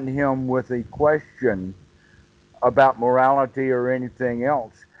confront him with a question about morality or anything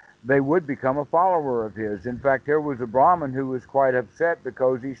else, they would become a follower of his. In fact, there was a Brahmin who was quite upset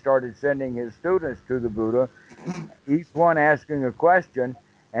because he started sending his students to the Buddha, each one asking a question,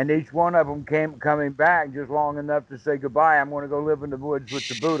 and each one of them came coming back just long enough to say goodbye. I'm going to go live in the woods with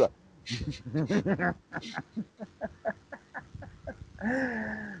the Buddha.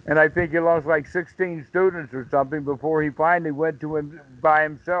 And I think he lost like 16 students or something before he finally went to him by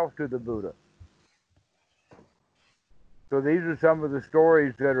himself to the Buddha. So these are some of the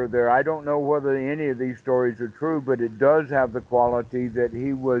stories that are there. I don't know whether any of these stories are true, but it does have the quality that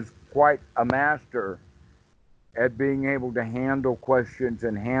he was quite a master at being able to handle questions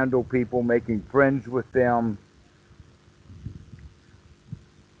and handle people, making friends with them.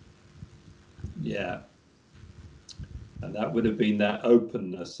 Yeah. And that would have been that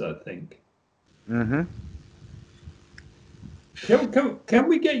openness, I think. Mm-hmm. Can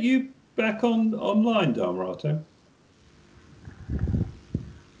we get you back online, Dharmarato?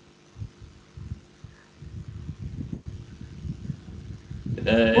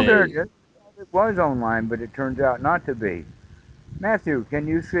 Well, there it is. It was online, but it turns out not to be. Matthew, can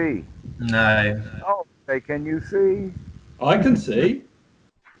you see? No. Oh, say, can you see? I can see.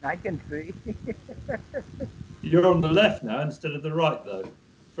 I can see. You're on the left now instead of the right, though.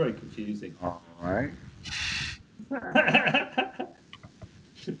 Very confusing. All right.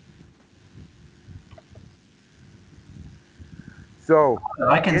 So,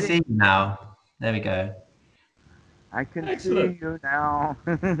 I can see you now. There we go. I can Excellent. see you now.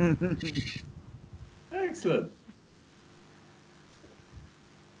 Excellent.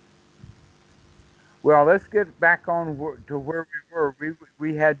 Well, let's get back on to where we were.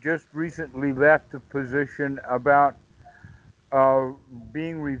 We had just recently left the position about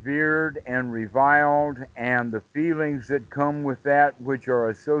being revered and reviled and the feelings that come with that, which are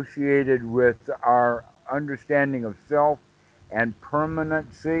associated with our understanding of self and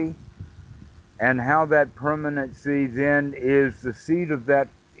permanency, and how that permanency then is the seed of that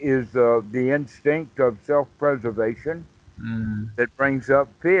is the instinct of self-preservation that brings up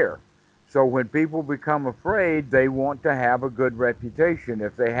fear. So when people become afraid, they want to have a good reputation.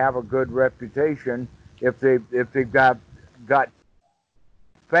 If they have a good reputation, if they've got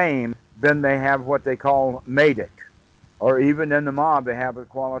fame, then they have what they call made it. Or even in the mob, they have the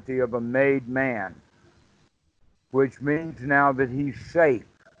quality of a made man. which means now that he's safe.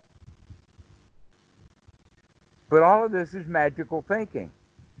 But all of this is magical thinking.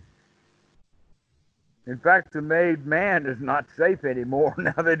 In fact, the made man is not safe anymore.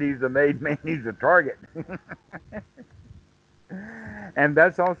 Now that he's a made man, he's a target. And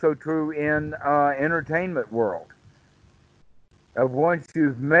that's also true in entertainment world. Once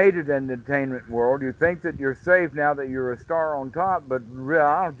you've made it in the entertainment world, you think that you're safe now that you're a star on top, but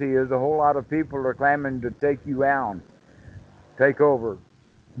reality is a whole lot of people are clamoring to take you out, take over,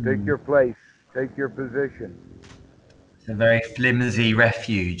 take your place, take your position. It's a very flimsy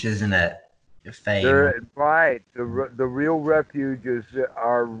refuge, isn't it? Your fame. Right. The real refuges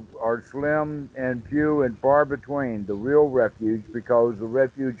are slim and few and far between. The real refuge, because the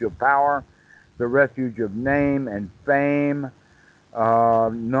refuge of power, the refuge of name and fame,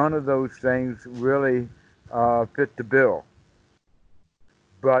 none of those things really fit the bill.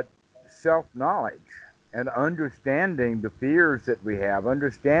 But self-knowledge and understanding the fears that we have,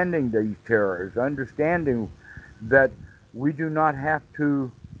 understanding these terrors, understanding that we do not have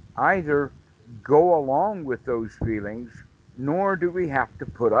to either go along with those feelings, nor do we have to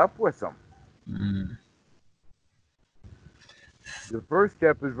put up with them. The first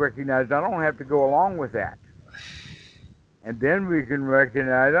step is recognize I don't have to go along with that. And then we can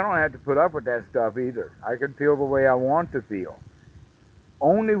recognize I don't have to put up with that stuff either. I can feel the way I want to feel.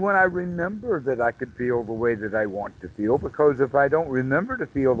 Only when I remember that I could feel the way that I want to feel, because if I don't remember to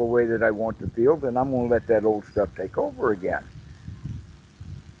feel the way that I want to feel, then I'm going to let that old stuff take over again.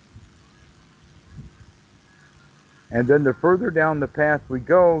 And then the further down the path we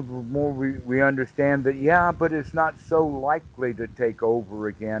go, the more we understand that, yeah, but it's not so likely to take over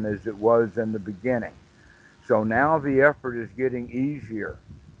again as it was in the beginning. So now the effort is getting easier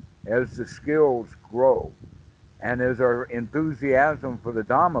as the skills grow. And as our enthusiasm for the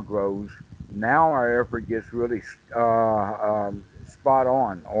Dhamma grows, now our effort gets really spot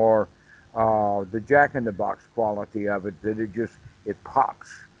on, or the jack-in-the-box quality of it, that it pops.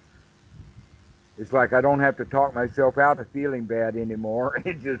 It's like I don't have to talk myself out of feeling bad anymore.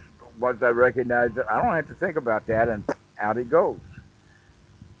 It just, once I recognize that, I don't have to think about that, and out it goes.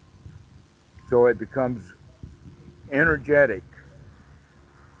 So it becomes energetic.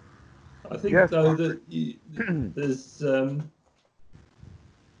 I think, though, that there's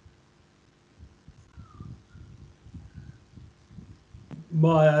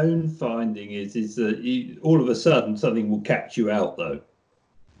my own finding is that all of a sudden something will catch you out, though.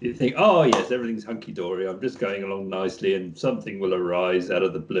 You think, oh yes, everything's hunky-dory, I'm just going along nicely, and something will arise out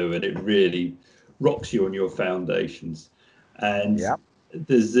of the blue, and it really rocks you on your foundations. And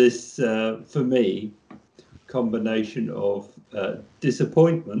there's this, for me, combination of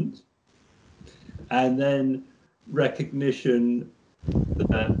disappointment and then recognition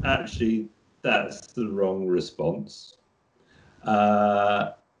that actually that's the wrong response.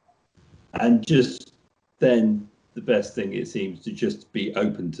 And just then the best thing, it seems, to just be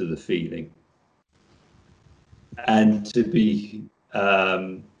open to the feeling and to be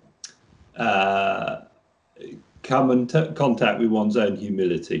come in contact with one's own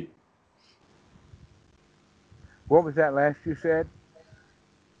humility. What was that last you said?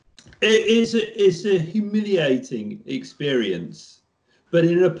 It's a humiliating experience, but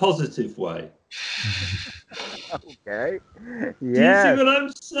in a positive way. Okay. Yes. Do you see what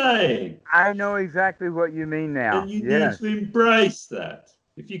I'm saying? I know exactly what you mean now. And you need to embrace that.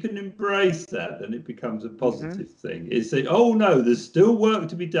 If you can embrace that, then it becomes a positive thing. It's a, oh no, there's still work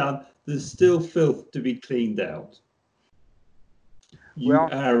to be done. There's still filth to be cleaned out. You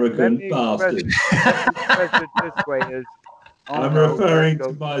arrogant bastard. Express it this way is, I'm referring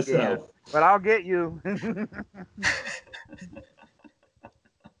to myself. Yeah, but I'll get you.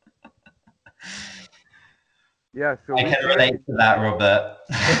 Yeah, so I can relate to that, Robert.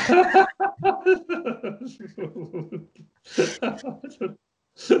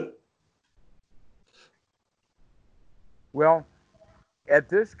 Well, at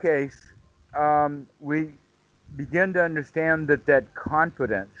this case, we begin to understand that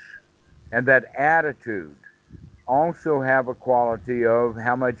confidence and that attitude also have a quality of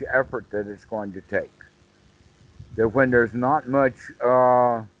how much effort that it's going to take. That when there's not much,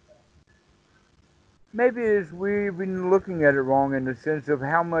 maybe we've been looking at it wrong in the sense of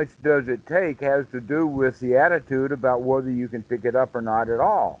how much does it take has to do with the attitude about whether you can pick it up or not at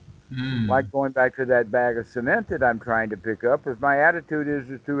all. Like going back to that bag of cement that I'm trying to pick up, if my attitude is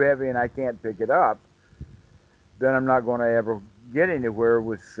it's too heavy and I can't pick it up, then I'm not going to ever get anywhere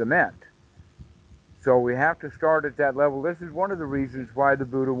with cement. So we have to start at that level. This is one of the reasons why the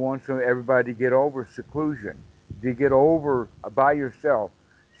Buddha wants everybody to get over seclusion, to get over by yourself,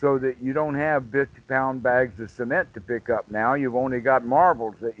 so that you don't have 50-pound bags of cement to pick up now. You've only got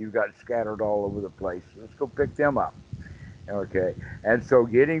marbles that you've got scattered all over the place. Let's go pick them up. Okay. And so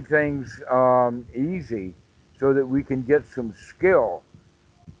getting things easy so that we can get some skill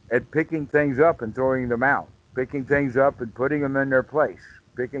at picking things up and throwing them out, picking things up and putting them in their place,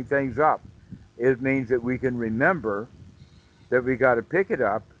 picking things up. It means that we can remember that we got to pick it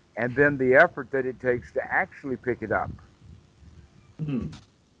up, and then the effort that it takes to actually pick it up.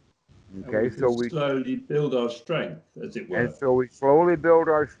 Okay, so we slowly build our strength, as it were. And so we slowly build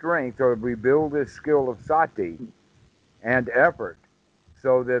our strength, or we build this skill of sati and effort,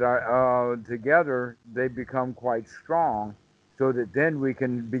 so that together they become quite strong, so that then we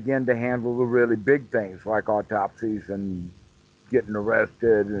can begin to handle the really big things like autopsies and getting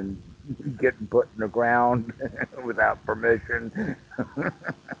arrested and getting put in the ground without permission.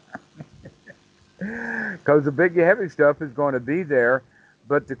 Because the big heavy stuff is going to be there,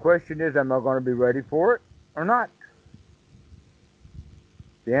 but the question is, am I going to be ready for it or not?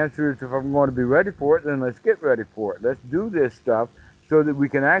 The answer is, if I'm going to be ready for it, then let's get ready for it. Let's do this stuff so that we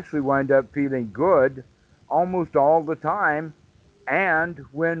can actually wind up feeling good almost all the time. And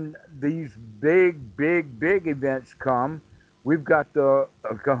when these big events come, we've got the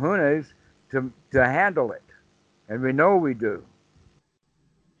kahunas to handle it. And we know we do.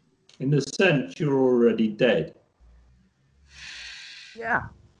 In a sense, you're already dead. Yeah.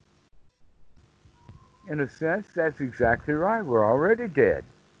 In a sense, that's exactly right. We're already dead.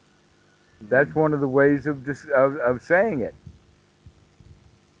 That's one of the ways of saying it.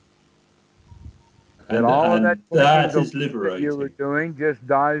 And all of that is liberating. That you were doing just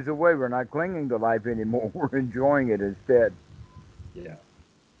dies away. We're not clinging to life anymore. We're enjoying it instead. Yeah.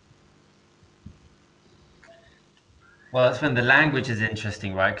 Well, that's when the language is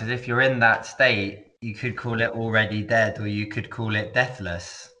interesting, right? Because if you're in that state, you could call it already dead, or you could call it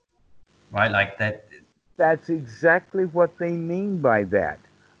deathless, right? Like that. That's exactly what they mean by that.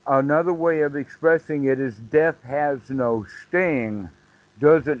 Another way of expressing it is death has no sting.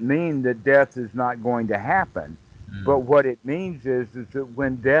 Doesn't mean that death is not going to happen. But what it means is that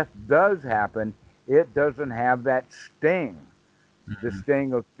when death does happen, it doesn't have that sting. The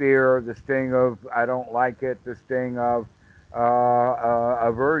sting of fear, the sting of I don't like it, the sting of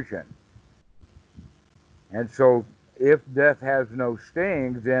aversion. And so if death has no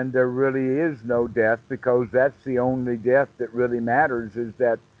sting, then there really is no death, because that's the only death that really matters, is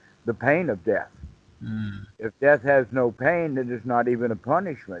that the pain of death. If death has no pain, then it's not even a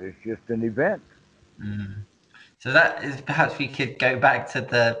punishment. It's just an event. So that is, perhaps we could go back to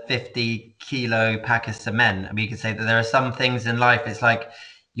the 50-kilo pack of cement, and we could say that there are some things in life, it's like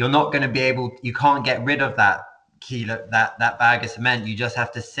you're not going to be able, you can't get rid of that kilo, that bag of cement. You just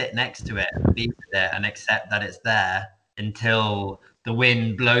have to sit next to it and be with it and accept that it's there until the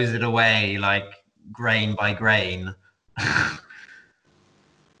wind blows it away, like grain by grain.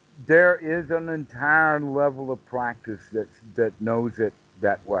 There is an entire level of practice that knows it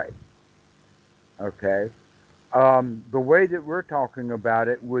that way. Okay. The way that we're talking about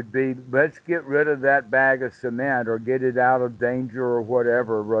it would be, let's get rid of that bag of cement or get it out of danger or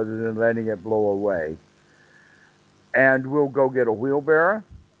whatever, rather than letting it blow away. And we'll go get a wheelbarrow.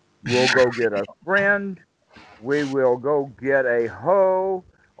 We'll go get a friend. We will go get a hoe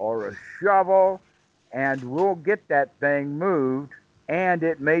or a shovel, and we'll get that thing moved, and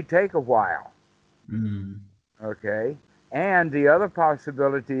it may take a while. Okay. And the other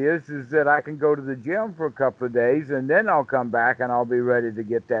possibility is that I can go to the gym for a couple of days, and then I'll come back and I'll be ready to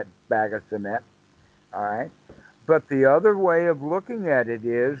get that bag of cement. All right. But the other way of looking at it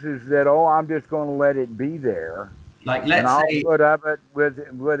is that, I'm just going to let it be there. Like, let's I'll say, put up it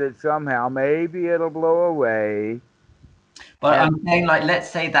with it somehow. Maybe it'll blow away. But I'm saying, like, let's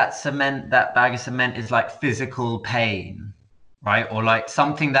say that bag of cement is like physical pain, right? Or like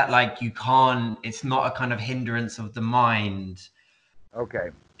something that, like, you can't, it's not a kind of hindrance of the mind. Okay.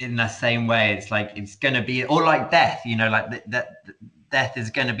 In the same way, it's like, it's going to be, or like death, like that death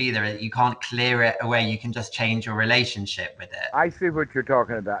is going to be there. You can't clear it away. You can just change your relationship with it. I see what you're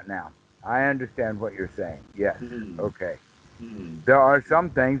talking about now. I understand what you're saying. Yes. Okay. There are some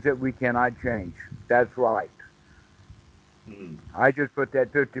things that we cannot change. That's right. I just put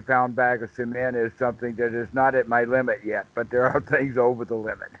that 50-pound bag of cement as something that is not at my limit yet, but there are things over the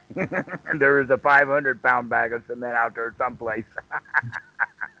limit. And there is a 500-pound bag of cement out there someplace.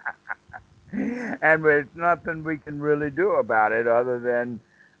 And there's nothing we can really do about it other than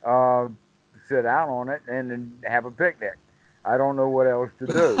sit out on it and have a picnic. I don't know what else to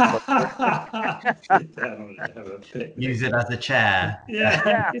do. Sit down and have a picnic. Use it as a chair.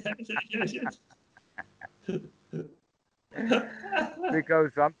 Yeah.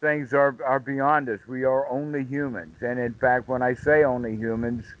 Because some things are beyond us. We are only humans. And in fact, when I say only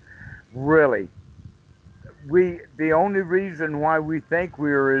humans, really, the only reason why we think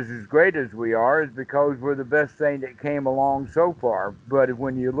we're as great as we are is because we're the best thing that came along so far. But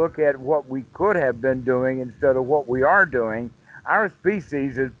when you look at what we could have been doing instead of what we are doing, our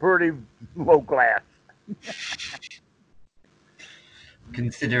species is pretty low class.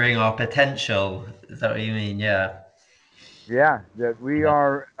 Considering our potential, is that what you mean? Yeah. Yeah, that we Yeah.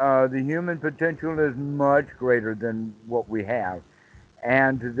 are, the human potential is much greater than what we have.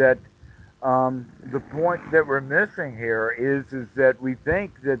 And that the point that we're missing here is that we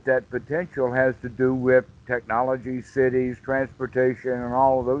think that that potential has to do with technology, cities, transportation, and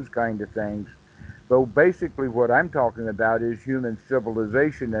all of those kind of things. But basically, what I'm talking about is human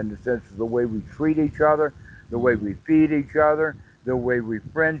civilization in the sense of the way we treat each other, the way we feed each other, the way we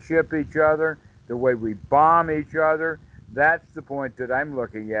friendship each other, the way we bomb each other. That's the point that I'm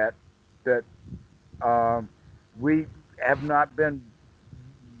looking at. That um, we have not been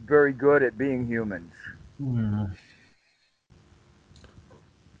very good at being humans. Hmm.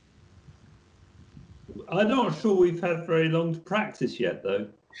 I'm not sure we've had very long to practice yet, though.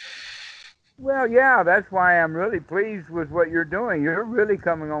 Well, yeah, that's why I'm really pleased with what you're doing. You're really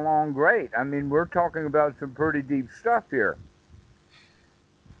coming along great. I mean, we're talking about some pretty deep stuff here.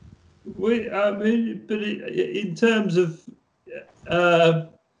 I mean, but in terms of so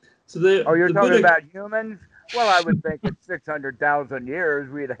Oh, you're the talking Buddha. about humans? Well, I would think in 600,000 years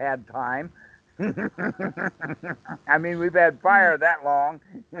we'd have had time. I mean, we've had fire that long.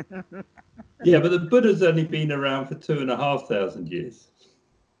 Yeah, but the Buddha's only been around for 2,500 years.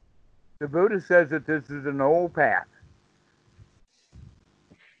 The Buddha says that this is an old path,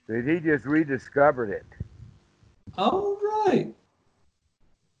 that he just rediscovered it. Oh, right.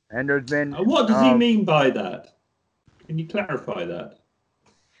 And there's been, What does he mean by that? Can you clarify that?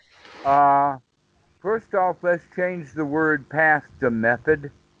 first off, let's change the word path to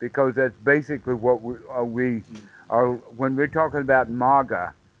method, because that's basically what we are when we're talking about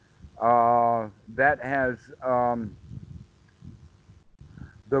MAGA. That has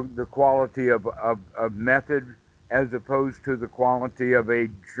the quality of method as opposed to the quality of a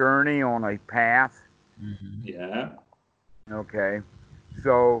journey on a path. Mm-hmm. Yeah. Okay.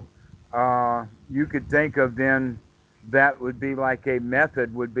 So you could think of then that would be like a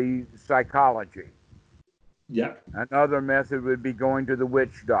method would be psychology. Yeah. Another method would be going to the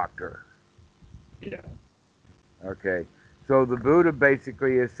witch doctor. Yeah. Okay. So the Buddha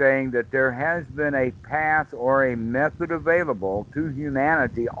basically is saying that there has been a path or a method available to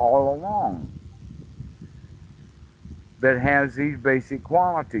humanity all along that has these basic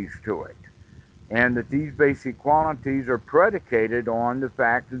qualities to it. And that these basic qualities are predicated on the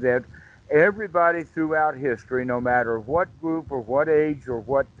fact that everybody throughout history, no matter what group or what age or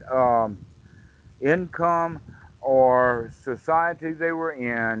what income or society they were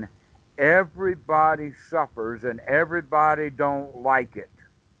in, everybody suffers and everybody don't like it.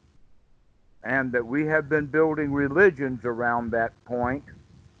 And that we have been building religions around that point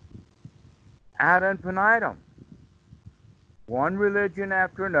ad infinitum. One religion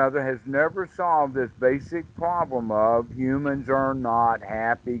after another has never solved this basic problem of humans are not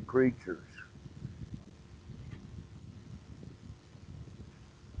happy creatures.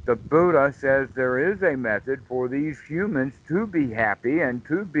 The Buddha says there is a method for these humans to be happy and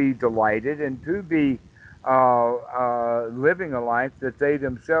to be delighted and to be living a life that they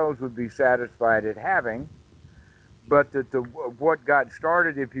themselves would be satisfied at having. But that what got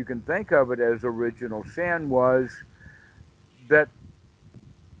started, if you can think of it as original sin, was that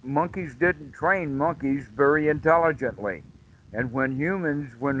monkeys didn't train monkeys very intelligently. And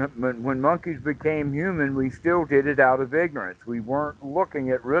when monkeys became human, we still did it out of ignorance. We weren't looking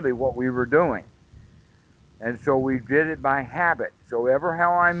at really what we were doing. And so we did it by habit. So ever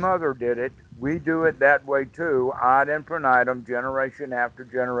how our mother did it, we do it that way too, ad infinitum, generation after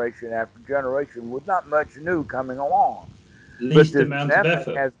generation after generation, with not much new coming along. But Least this amount of method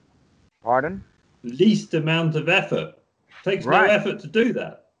effort. has, pardon? Least amount of effort. Takes no Right. effort to do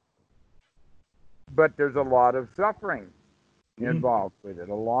that. But there's a lot of suffering involved with it,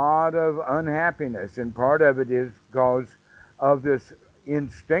 a lot of unhappiness, and part of it is because of this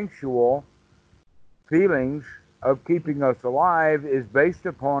instinctual feelings of keeping us alive is based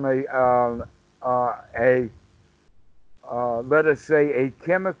upon a let us say a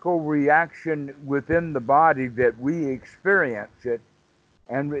chemical reaction within the body that we experience it,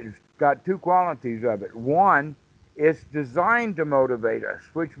 and it's got two qualities of it. One, it's designed to motivate us,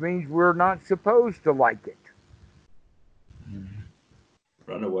 which means we're not supposed to like it.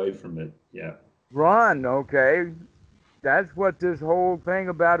 Run away from it. Yeah. Run, okay. That's what this whole thing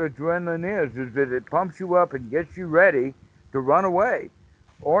about adrenaline is that it pumps you up and gets you ready to run away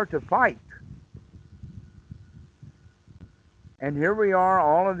or to fight. And here we are,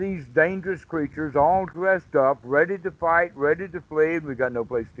 all of these dangerous creatures, all dressed up, ready to fight, ready to flee, and we got no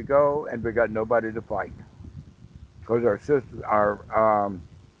place to go, and we got nobody to fight. Because our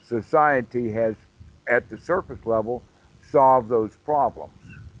society has, at the surface level, solved those problems,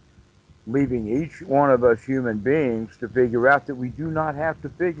 leaving each one of us human beings to figure out that we do not have to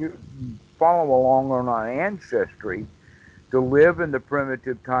follow along on our ancestry to live in the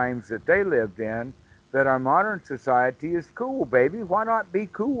primitive times that they lived in, that our modern society is cool, baby. Why not be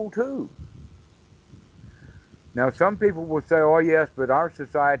cool too? Now, some people will say, oh, yes, but our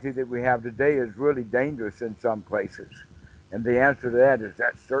society that we have today is really dangerous in some places. And the answer to that is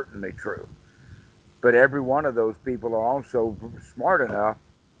that's certainly true. But every one of those people are also smart enough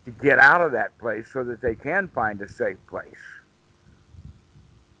to get out of that place so that they can find a safe place.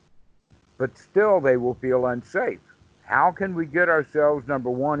 But still, they will feel unsafe. How can we get ourselves, number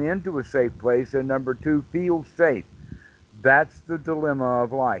one, into a safe place, and number two, feel safe? That's the dilemma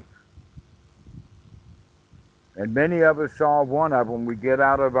of life. And many of us solve one of them. We get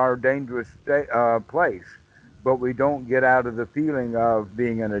out of our dangerous place, but we don't get out of the feeling of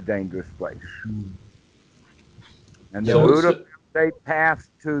being in a dangerous place. And the Buddha they path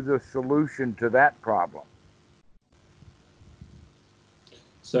to the solution to that problem.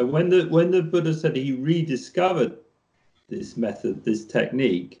 So when the Buddha said he rediscovered this method, this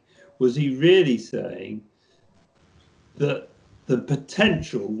technique, was he really saying that the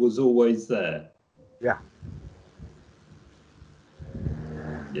potential was always there? Yeah.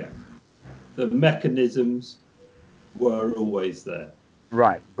 Yeah. The mechanisms were always there.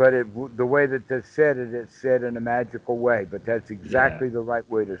 Right, but the way that they said it, it's said in a magical way, but that's exactly the right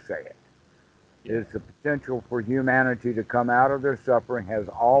way to say it. Is the potential for humanity to come out of their suffering has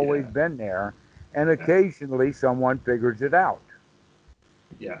always been there, and occasionally someone figures it out.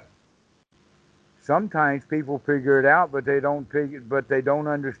 Yeah. Sometimes people figure it out, but they don't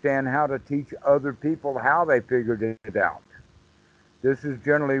understand how to teach other people how they figured it out. This is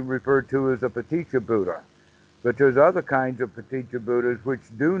generally referred to as a Paticca Buddha. But there's other kinds of Paticca Buddhas which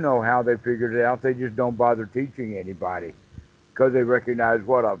do know how they figured it out. They just don't bother teaching anybody because they recognize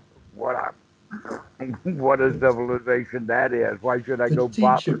what a civilization that is. Why should I go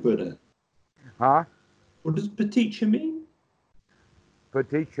bother? Paticca Buddha. Huh? What does Paticca mean?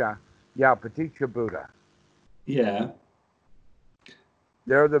 Paticca. Yeah, Paticca Buddha. Yeah.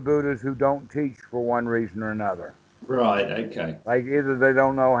 They're the Buddhas who don't teach for one reason or another. Right, okay. Like either they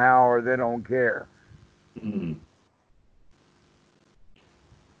don't know how or they don't care. Mm.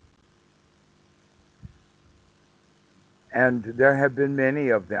 And there have been many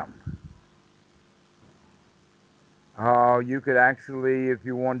of them. You could actually, if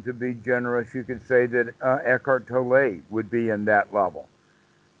you wanted to be generous, you could say that Eckhart Tolle would be in that level.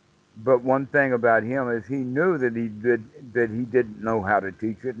 But one thing about him is he knew that he didn't know how to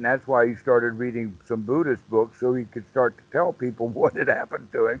teach it, and that's why he started reading some Buddhist books so he could start to tell people what had happened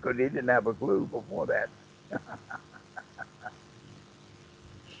to him, because he didn't have a clue before that.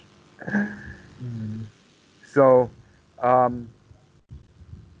 So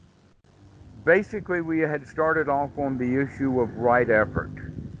basically we had started off on the issue of right effort,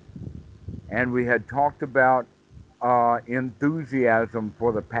 and we had talked about enthusiasm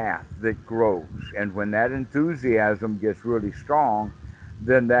for the path that grows, and when that enthusiasm gets really strong,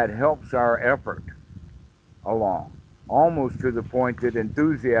 then that helps our effort along, almost to the point that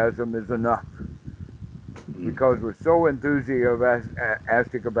enthusiasm is enough, because we're so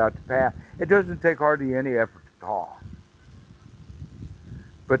enthusiastic about the path, it doesn't take hardly any effort at all.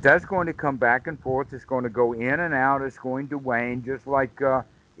 But that's going to come back and forth. It's going to go in and out. It's going to wane, just like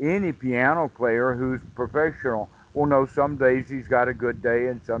any piano player who's professional will know some days he's got a good day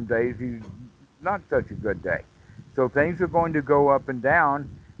and some days he's not such a good day. So things are going to go up and down.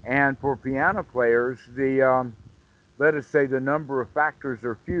 And for piano players, let us say the number of factors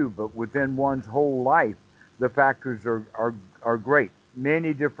are few, but within one's whole life, the factors are great.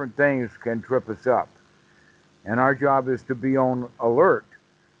 Many different things can trip us up. And our job is to be on alert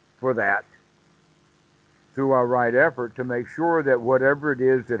for that through our right effort to make sure that whatever it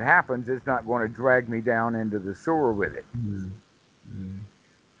is that happens, it's not going to drag me down into the sewer with it.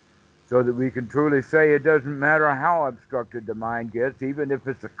 So that we can truly say it doesn't matter how obstructed the mind gets, even if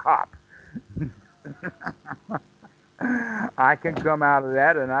it's a cop. I can come out of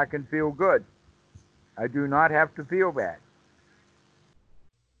that and I can feel good. I do not have to feel bad.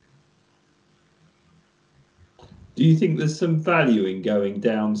 Do you think there's some value in going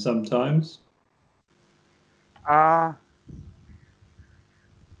down sometimes?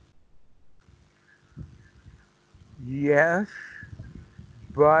 Yes,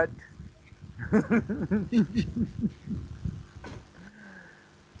 but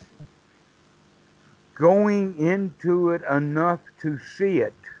going into it enough to see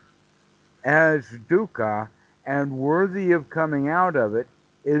it as dukkha and worthy of coming out of it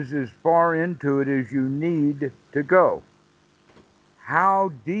is as far into it as you need to go.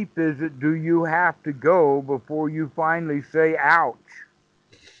 How deep is it do you have to go before you finally say ouch?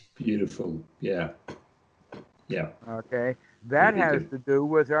 Beautiful. Yeah. Yeah. Okay, that Really has good. to do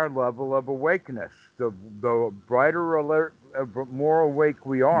with our level of awakeness. The brighter alert, more awake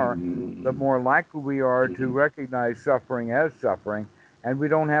we are, the Mm, more likely we are to mhm. recognize suffering as suffering, and we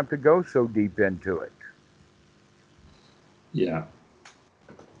don't have to go so deep into it. Yeah.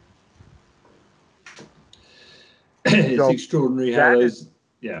 It's So extraordinary how that is, those.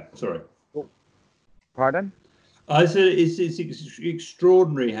 Yeah. Sorry. pardon? I said it's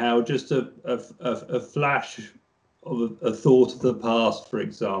extraordinary how just a flash of a thought of the past, for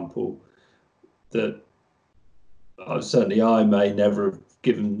example, that certainly I may never have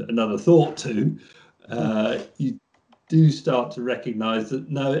given another thought to, you do start to recognize that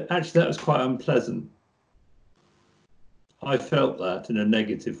no, actually that was quite unpleasant. I felt that in a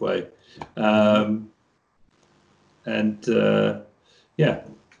negative way. And yeah.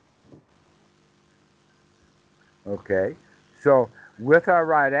 Okay, so with our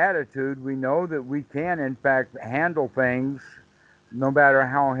right attitude, we know that we can, in fact, handle things no matter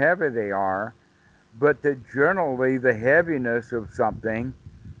how heavy they are, but that generally the heaviness of something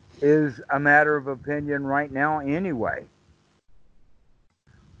is a matter of opinion right now anyway.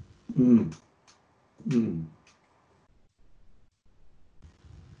 Mm, mm,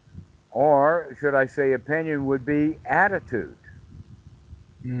 Or should I say opinion would be attitude.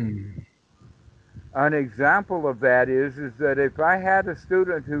 Mm. An example of that is that if I had a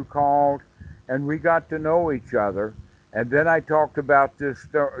student who called and we got to know each other, and then I talked about this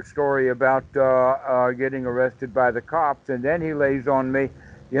story about getting arrested by the cops, and then he lays on me,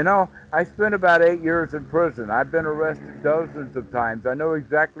 you know, I spent about 8 years in prison. I've been arrested dozens of times. I know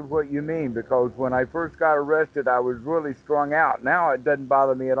exactly what you mean because when I first got arrested, I was really strung out. Now it doesn't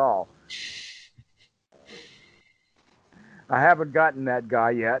bother me at all. I haven't gotten that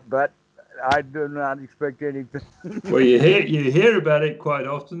guy yet, but I do not expect anything. well, you hear about it quite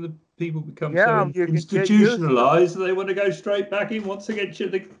often. The people become so Yeah, you can get used to it. institutionalized that they want to go straight back in once they get you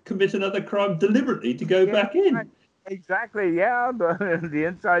to commit another crime deliberately to go Yeah, back right. in. Exactly. Yeah, the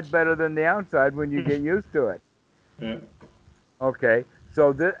inside's better than the outside when you get used to it. Yeah. Okay,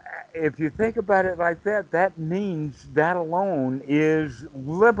 so if you think about it like that, that means that alone is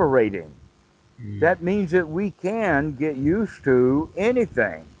liberating. Mm. That means that we can get used to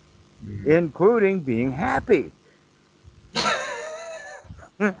anything, Mm. including being happy.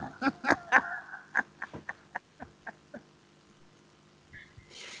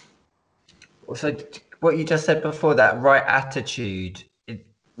 So what you just said before, that right attitude, it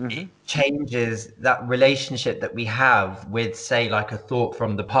Hmm. changes that relationship that we have with, say, like a thought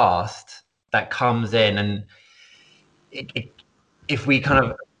from the past that comes in, and if we kind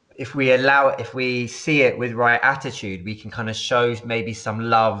of if we allow it, if we see it with right attitude, we can kind of show maybe some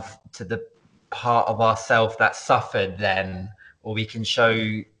love to the part of ourself that suffered then, or we can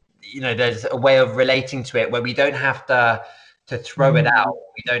show, there's a way of relating to it where we don't have to throw it out.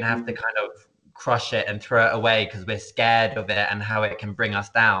 We don't have to kind of crush it and throw it away because we're scared of it and how it can bring us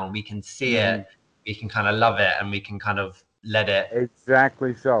down. We can see it, Hmm. we can kind of love it, and we can kind of let it.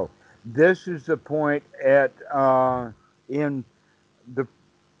 Exactly so. This is the point at in the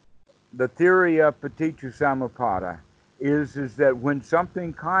the theory of paticca samuppada is that when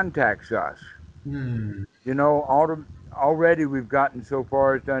something contacts us, Hmm. you know, already we've gotten so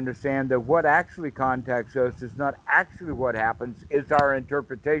far as to understand that what actually contacts us is not actually what happens; it's our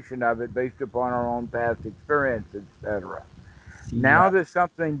interpretation of it based upon our own past experience, etc. See. Now that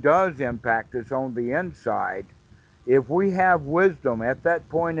something does impact us on the inside, if we have wisdom at that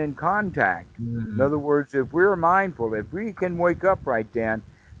point in contact, in Hmm. other words, if we're mindful, if we can wake up right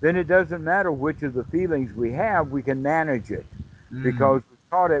then it doesn't matter which of the feelings we have, we can manage it Hmm. because we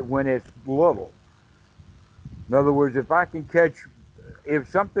caught it when it's little. In other words, if I can catch, if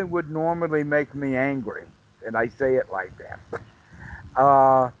something would normally make me angry, and I say it like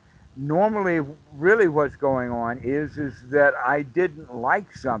that, normally, really, what's going on is that I didn't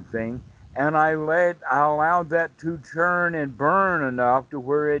like something, and I allowed that to turn and burn enough to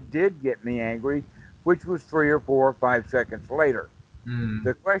where it did get me angry, which was 3 or 4 or 5 seconds later. Hmm.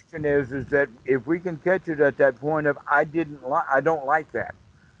 The question is that if we can catch it at that point of I don't like that.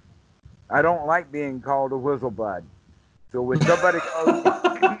 I don't like being called a whistlebud. So when somebody calls,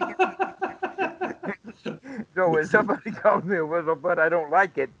 so So when somebody calls me a whistlebutt, I don't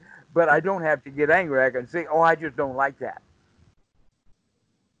like it, but I don't have to get angry. I can say, oh, I just don't like that.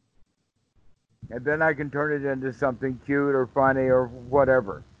 And then I can turn it into something cute or funny or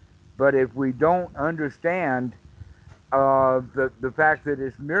whatever. But if we don't understand the fact that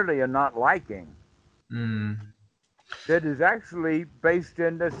it's merely a not liking, that is actually based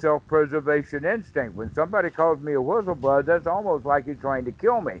in the self-preservation instinct. When somebody calls me a whistleblower, that's almost like he's trying to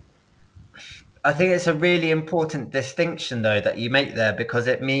kill me. I think it's a really important distinction, though, that you make there, because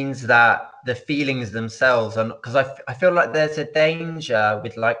it means that the feelings themselves are not, because I feel like there's a danger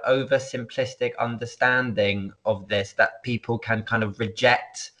with like oversimplistic understanding of this, that people can kind of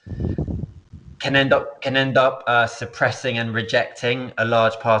reject, can end up suppressing and rejecting a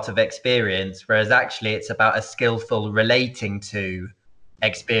large part of experience, whereas actually it's about a skillful relating to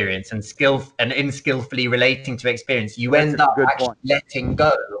experience, and skillfully relating to experience, you That's end a up good actually point. letting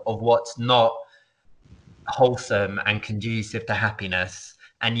go of what's not wholesome and conducive to happiness,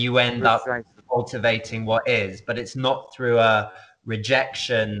 and you end up Precisely. cultivating what is, but it's not through a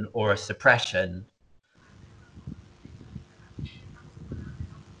rejection or a suppression.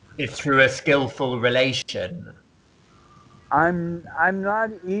 It's through a skillful relation. I'm not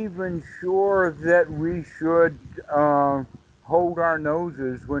even sure that we should hold our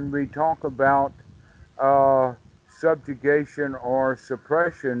noses when we talk about uh, subjugation or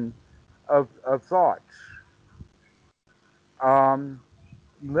suppression of thoughts.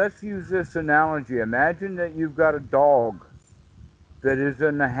 Let's use this analogy. Imagine that you've got a dog that is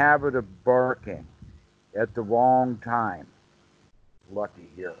in the habit of barking at the wrong time. Lucky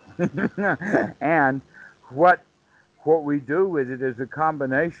here. And what we do with it is a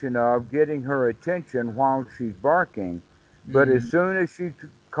combination of getting her attention while she's barking, but as soon as she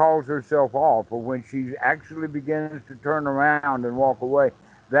calls herself off, or when she actually begins to turn around and walk away,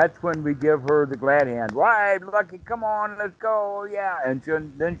 that's when we give her the glad hand. Right, Lucky, come on, let's go, yeah. And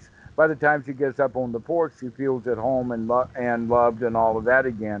then by the time she gets up on the porch, she feels at home and loved and all of that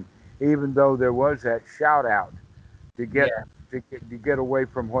again, even though there was that shout out to get to get away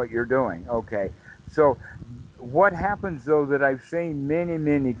from what you're doing. Okay, so what happens though that I've seen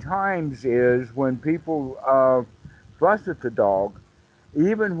many times is when people fuss at the dog,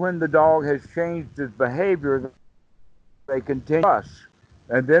 even when the dog has changed its behavior, they continue to fuss.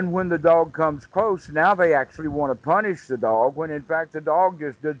 And then when the dog comes close, now they actually want to punish the dog, when in fact the dog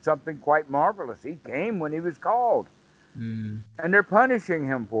just did something quite marvelous. He came when he was called. And they're punishing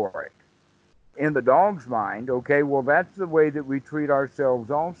him for it. In the dog's mind, okay, well, that's the way that we treat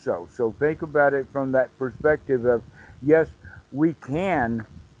ourselves also. So think about it from that perspective of, yes, we can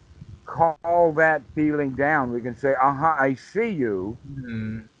call that feeling down. We can say, I see you.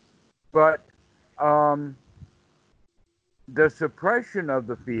 But the suppression of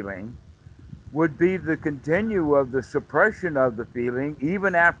the feeling would be the continue of the suppression of the feeling,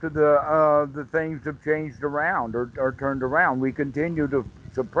 even after the things have changed around or turned around. We continue to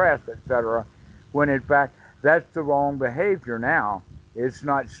suppress, etc., when in fact that's the wrong behavior now. It's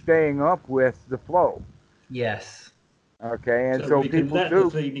not staying up with the flow. Yes. Okay, and so so we can people let do.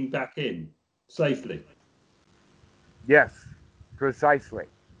 the feeling back in safely. Yes, precisely.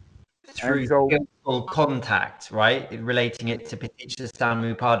 Through skillful contact, right? Relating it to Paticca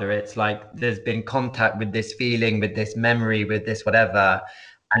Samuppada, it's like there's been contact with this feeling, with this memory, with this whatever,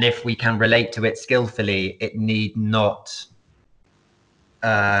 and if we can relate to it skillfully, it need not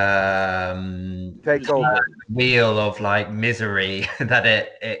take over the wheel of like misery that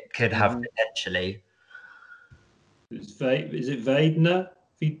it could have potentially. Is it Vedana?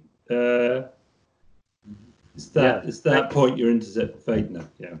 It's that point you're into Vedana,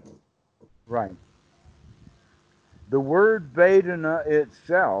 yeah. Right. The word Vedana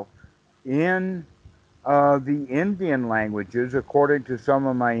itself in the Indian languages, according to some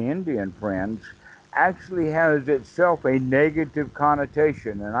of my Indian friends, actually has itself a negative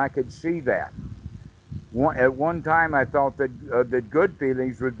connotation, and I could see that. At one time, I thought that good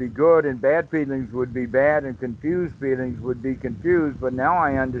feelings would be good, and bad feelings would be bad, and confused feelings would be confused. But now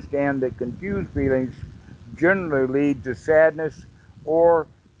I understand that confused feelings generally lead to sadness or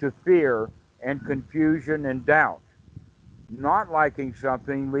to fear and confusion and doubt. Not liking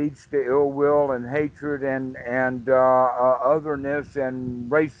something leads to ill will and hatred and otherness and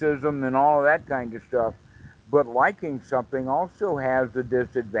racism and all of that kind of stuff. But liking something also has the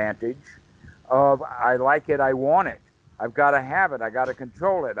disadvantage of, I like it, I want it, I've got to have it, I got to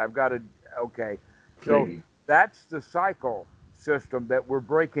control it, I've got to, okay. So that's the cycle system that we're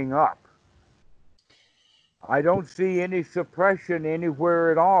breaking up. I don't see any suppression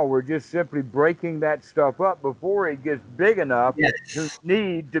anywhere at all. We're just simply breaking that stuff up before it gets big enough to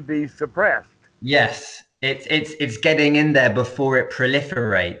need to be suppressed. Yes. it's getting in there before it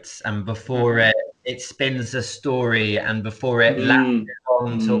proliferates and before it spins a story and before it latches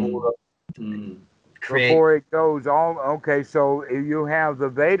on to all of create. Before it goes all okay. So you have the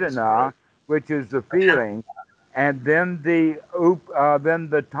Vedana, which is the feeling, and then the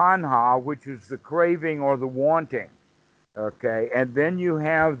Tanha, which is the craving or the wanting. Okay, and then you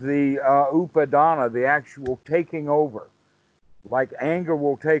have the Upadana, the actual taking over, like anger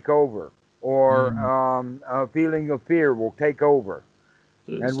will take over, or a feeling of fear will take over.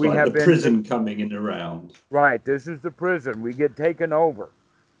 So it's like the prison coming in around. Right, this is the prison. We get taken over.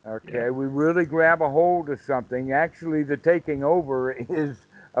 Okay, we really grab a hold of something. Actually, the taking over is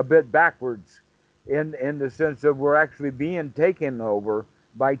a bit backwards in the sense of we're actually being taken over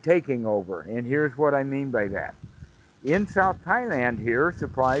by taking over. And here's what I mean by that. In South Thailand here,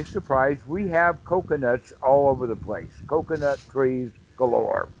 surprise, surprise, we have coconuts all over the place. Coconut trees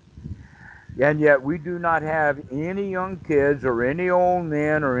galore. And yet we do not have any young kids or any old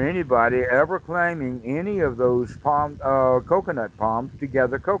men or anybody ever claiming any of those coconut palms to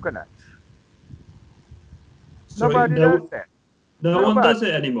gather coconuts. Nobody does that. No one does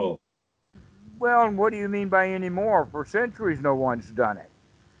it anymore. Well, what do you mean by anymore? For centuries, no one's done it.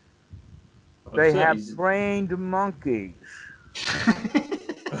 They have trained monkeys.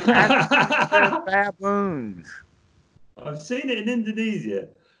 They're baboons. I've seen it in Indonesia.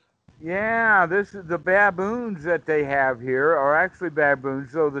 Yeah, this is the baboons that they have here are actually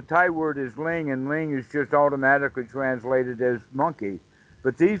baboons. So the Thai word is ling, and ling is just automatically translated as monkey.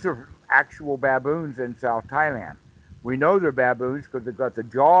 But these are actual baboons in South Thailand. We know they're baboons because they've got the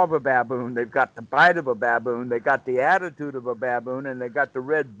jaw of a baboon, they've got the bite of a baboon, they got the attitude of a baboon, and they've got the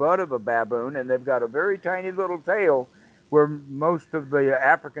red butt of a baboon, and they've got a very tiny little tail where most of the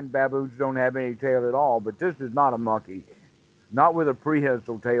African baboons don't have any tail at all. But this is not a monkey. Not with a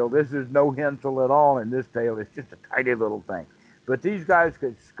prehensile tail. This is no hensile at all in this tail. It's just a tiny little thing. But these guys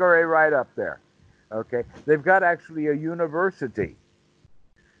could scurry right up there. Okay? They've got actually a university.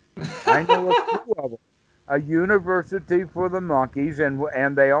 I know a few of them. A university for the monkeys,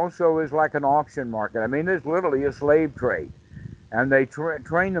 and they also is like an auction market. I mean, there's literally a slave trade. And they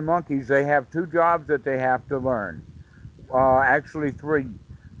train the monkeys. They have 2 jobs that they have to learn. Actually 3.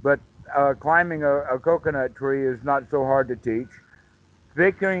 But climbing a coconut tree is not so hard to teach.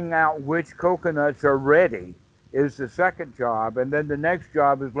 Figuring out which coconuts are ready is the second job. And then the next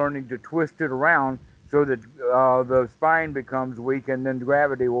job is learning to twist it around so that the spine becomes weak, and then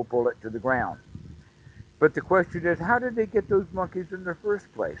gravity will pull it to the ground. But the question is, how did they get those monkeys in the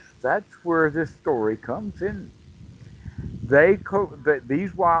first place? That's where this story comes in. These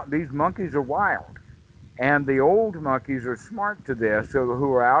monkeys are wild, and the old monkeys are smart to this,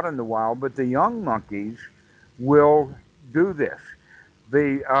 who are out in the wild. But the young monkeys will do this.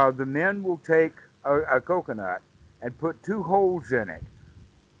 The men will take a coconut and put 2 holes in it,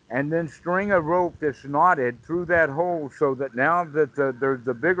 and then string a rope that's knotted through that hole, so that now that there's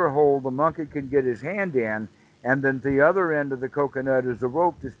the bigger hole, the monkey can get his hand in, and then the other end of the coconut is a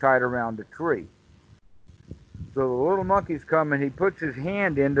rope that's tied around a tree. So the little monkey's come and he puts his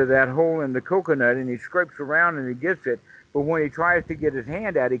hand into that hole in the coconut, and he scrapes around and he gets it, but when he tries to get his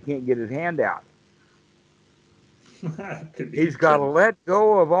hand out, he can't get his hand out. He's got to let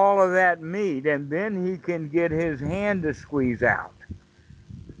go of all of that meat, and then he can get his hand to squeeze out.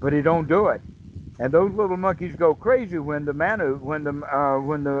 But he don't do it, and those little monkeys go crazy when the man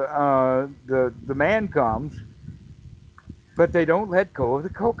comes, but they don't let go of the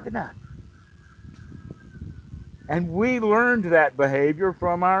coconut. And we learned that behavior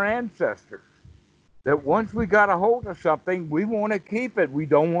from our ancestors. That once we got a hold of something, we want to keep it. We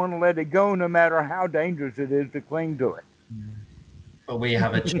don't want to let it go, no matter how dangerous it is to cling to it. But we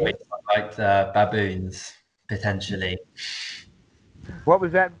have a choice, like the baboons, potentially. What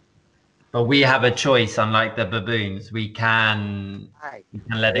was that? But we have a choice, unlike the baboons. We can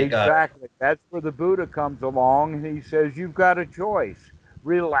let it go. Exactly. That's where the Buddha comes along, and he says, you've got a choice.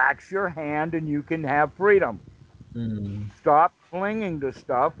 Relax your hand and you can have freedom. Stop clinging to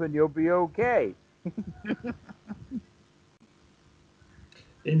stuff and you'll be okay.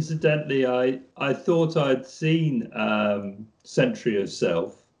 Incidentally, I thought I'd seen Century of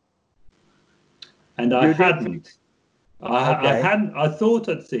Self, and I hadn't. I hadn't. I thought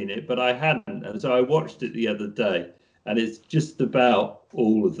I'd seen it, but I hadn't, and so I watched it the other day, and it's just about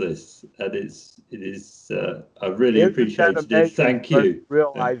all of this, and it is. I really appreciated it. Thank you.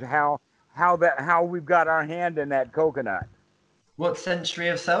 Realize how we've got our hand in that coconut. What Century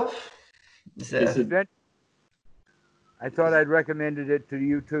of Self? I thought I'd recommended it to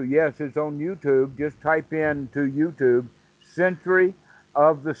you too. Yes, it's on YouTube. Just type in to YouTube, Century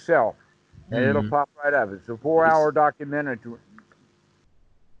of the Self. and it'll pop right up. It's a 4-hour documentary.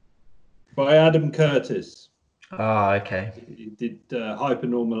 By Adam Curtis. Oh, okay. He did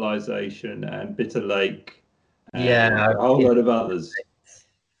Hypernormalization and Bitter Lake. And Yeah, a whole lot of others.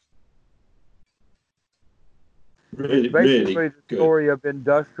 Really, It's basically really the good. story of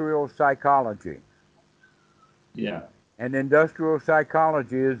industrial psychology. Yeah. And industrial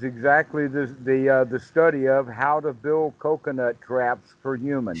psychology is exactly the study of how to build coconut traps for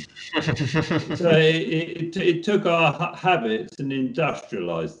humans. So it took our habits and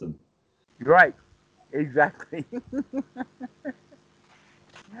industrialized them. Right, exactly.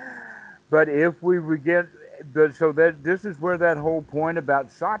 But if we get, so that this is where that whole point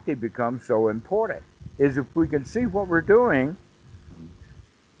about sati becomes so important, is if we can see what we're doing,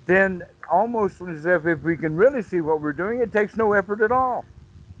 then almost as if we can really see what we're doing, it takes no effort at all.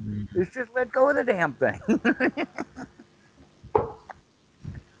 It's just let go of the damn thing.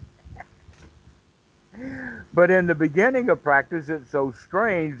 But in the beginning of practice, it's so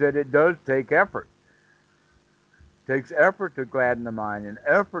strange that it does take effort. It takes effort to gladden the mind, and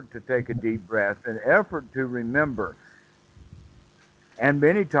effort to take a deep breath, and effort to remember. And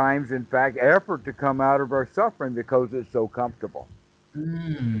many times, in fact, effort to come out of our suffering because it's so comfortable.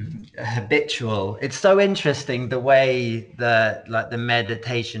 Habitual. It's so interesting the way the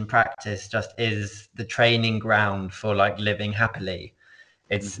meditation practice just is the training ground for like living happily.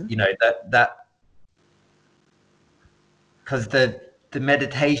 It's that because the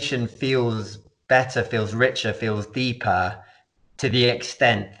meditation feels better, feels richer, feels deeper to the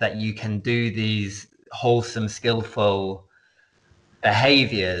extent that you can do these wholesome, skillful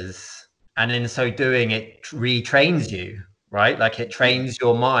behaviors, and in so doing it retrains you, right? Like it trains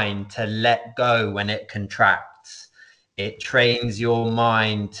your mind to let go when it contracts. It trains your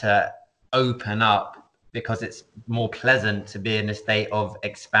mind to open up because it's more pleasant to be in a state of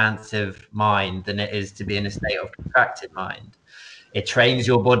expansive mind than it is to be in a state of contracted mind. It trains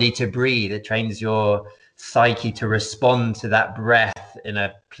your body to breathe. It trains your psyche to respond to that breath in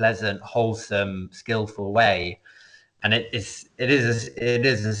a pleasant, wholesome, skillful way. And it is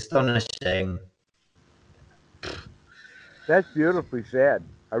astonishing. That's beautifully said.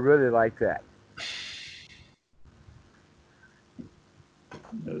 I really like that.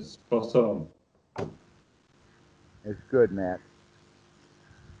 That's spot on. It's good, Matt.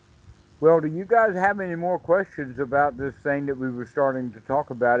 Well, do you guys have any more questions about this thing that we were starting to talk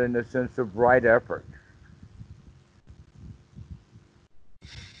about in the sense of right effort?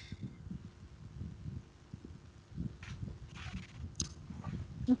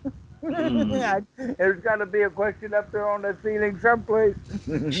 There's got to be a question up there on the ceiling someplace.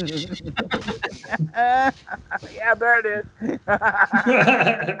 Yeah, there it is.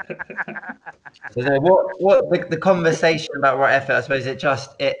 So what the conversation about right effort? I suppose it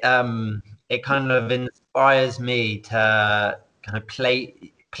kind of inspires me to kind of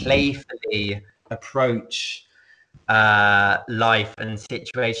playfully approach life and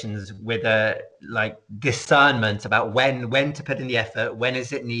situations with a like discernment about when to put in the effort, when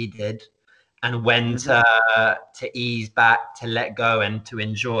is it needed, and when to ease back, to let go, and to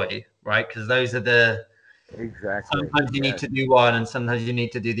enjoy, right? Because those are the exactly. sometimes you need to do one and sometimes you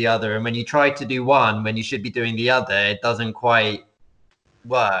need to do the other, and when you try to do one when you should be doing the other, it doesn't quite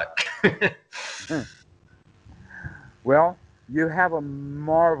work. Well, you have a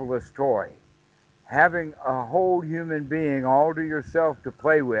marvelous toy. Having a whole human being all to yourself to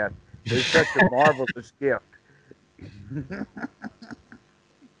play with is such a marvelous gift.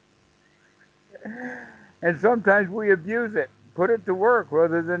 And sometimes we abuse it, put it to work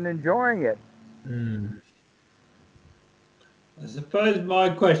rather than enjoying it. I suppose my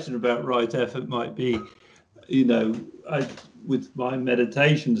question about right effort might be, with my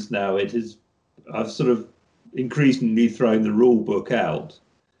meditations now, I've sort of increasingly thrown the rule book out,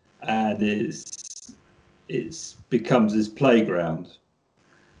 and it's becomes this playground.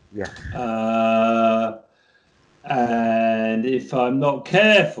 Yeah. And if I'm not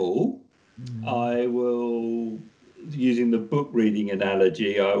careful, I will, using the book reading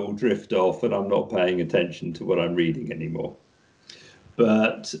analogy, I will drift off and I'm not paying attention to what I'm reading anymore.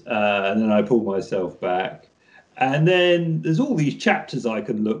 But and then I pull myself back. And then there's all these chapters I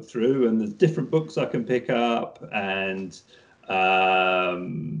can look through, and there's different books I can pick up, and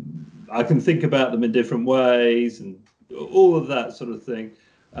I can think about them in different ways, and all of that sort of thing.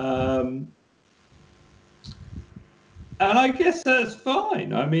 And I guess that's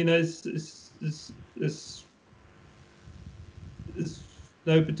fine. I mean, there's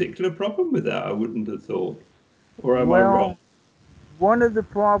no particular problem with that, I wouldn't have thought. Or am I wrong? One of the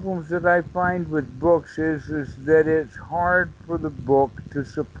problems that I find with books is that it's hard for the book to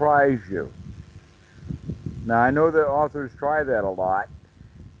surprise you. Now, I know that authors try that a lot,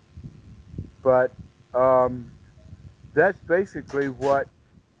 but that's basically what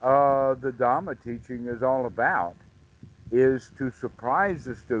the Dhamma teaching is all about, is to surprise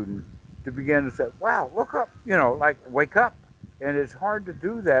the student, to begin to say, wow, look up, like wake up. And it's hard to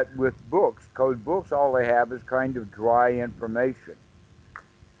do that with books, because books, all they have is kind of dry information.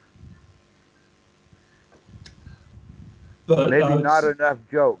 But Maybe not enough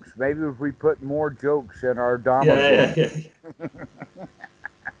jokes. Maybe if we put more jokes in our Dhamma books. Yeah.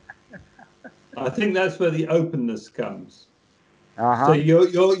 I think that's where the openness comes. Uh-huh. So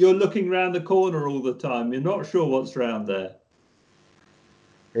you're looking around the corner all the time. You're not sure what's around there.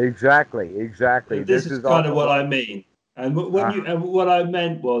 Exactly. This is kind of what I mean. And when and what I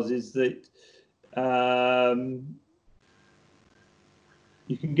meant is that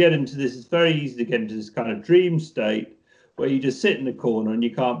you can get into this. It's very easy to get into this kind of dream state where you just sit in the corner and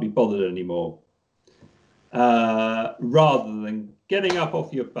you can't be bothered anymore, rather than getting up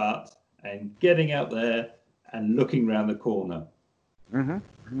off your butt and getting out there and looking around the corner.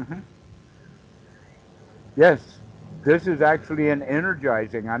 Yes, this is actually an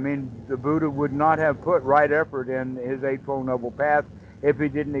energizing. I mean, the Buddha would not have put right effort in his Eightfold Noble Path if he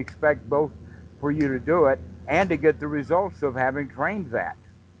didn't expect both for you to do it and to get the results of having trained that.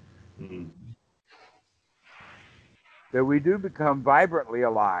 That we do become vibrantly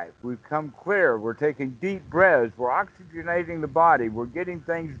alive. We become clear. We're taking deep breaths. We're oxygenating the body. We're getting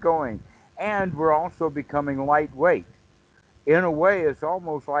things going. And we're also becoming lightweight. In a way, it's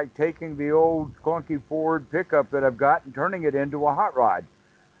almost like taking the old clunky Ford pickup that I've got and turning it into a hot rod.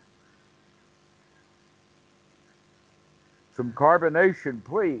 Some carbonation,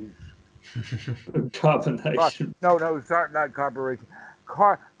 please. Carbonation. No, sorry, not carburation.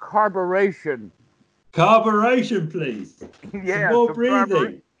 Carburation. Carburation, please. Yeah. Some more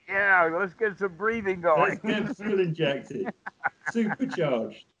breathing. Yeah, let's get some breathing going. Let's get fuel injected.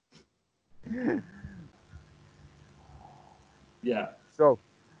 Supercharged. Yeah. So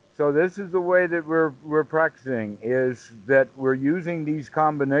this is the way that we're practicing, is that we're using these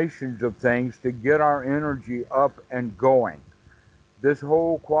combinations of things to get our energy up and going. This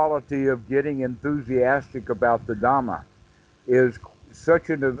whole quality of getting enthusiastic about the Dhamma is such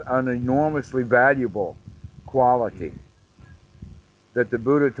an enormously valuable quality, that the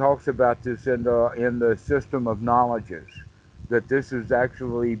Buddha talks about this in the system of knowledges, that this is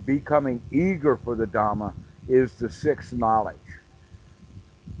actually becoming eager for the Dhamma is the sixth knowledge.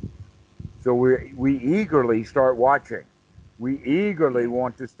 So we eagerly start watching. We eagerly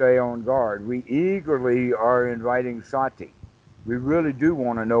want to stay on guard. We eagerly are inviting sati. We really do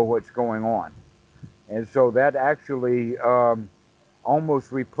want to know what's going on. And so that actually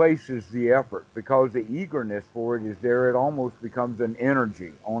almost replaces the effort, because the eagerness for it is there. It almost becomes an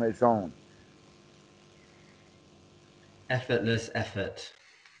energy on its own. Effortless effort.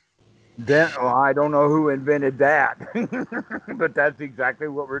 Then I don't know who invented that, but that's exactly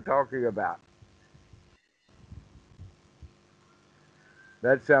what we're talking about.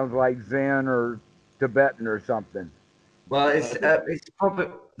 That sounds like Zen or Tibetan or something. Well, it's probably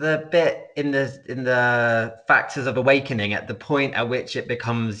the bit in the factors of awakening, at the point at which it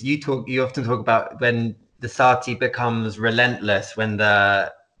becomes. You often talk about when the sati becomes relentless, when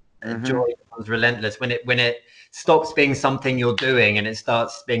the joy becomes relentless, when it stops being something you're doing and it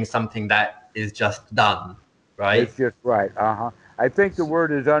starts being something that is just done, right? It's just right. I think the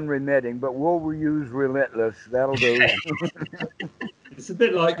word is unremitting, but we'll use relentless. That'll do. It's a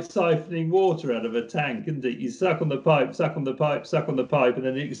bit like siphoning water out of a tank, isn't it? You suck on the pipe, suck on the pipe, suck on the pipe, and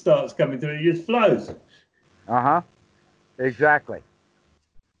then it starts coming through and it just flows. Exactly.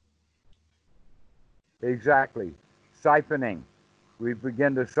 Siphoning. We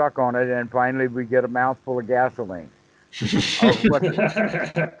begin to suck on it, and finally we get a mouthful of gasoline.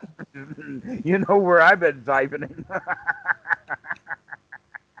 You know where I've been siphoning.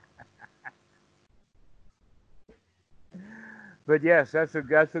 But yes, that's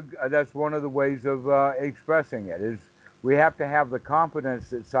one of the ways of expressing it. Is we have to have the confidence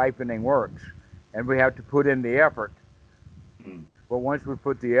that siphoning works, and we have to put in the effort. But once we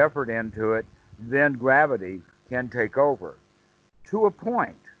put the effort into it, then gravity can take over to a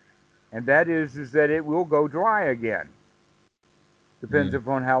point, and that is that it will go dry again. Depends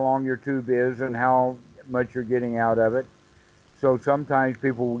upon how long your tube is and how much you're getting out of it. So sometimes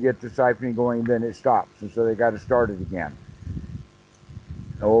people will get the siphoning going, and then it stops, and so they got to start it again,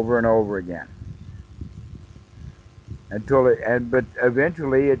 over and over again, but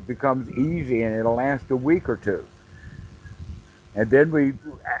eventually it becomes easy, and it'll last a week or two. And then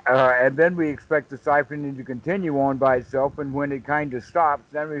we expect the siphoning to continue on by itself. And when it kind of stops,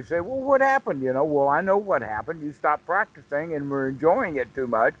 then we say, "Well, what happened?" Well, I know what happened. You stopped practicing, and we're enjoying it too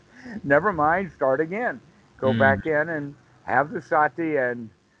much. Never mind. Start again. Go Mm. back in and have the sati and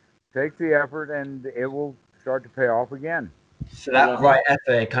take the effort, and it will start to pay off again. So Well, I that right have,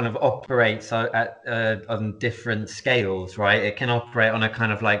 effort kind of operates on different scales, right? It can operate on a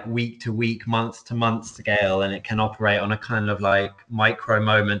kind of like week to week, month to month scale, and it can operate on a kind of like micro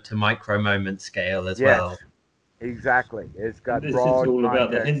moment to micro moment scale as Yes, well. exactly. It's and got this is broad all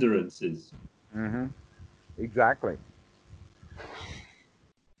about the context. hindrances. Hmm. Exactly.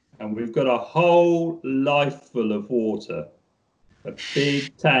 And we've got a whole life full of water, a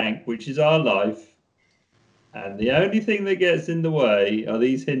big tank, which is our life. And the only thing that gets in the way are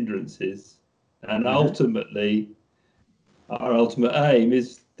these hindrances. And Hmm. ultimately, our ultimate aim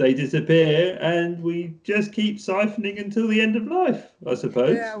is they disappear and we just keep siphoning until the end of life, I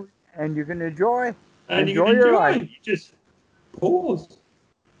suppose. Yeah, and you can enjoy And you enjoy can your enjoy life. it. You just pause.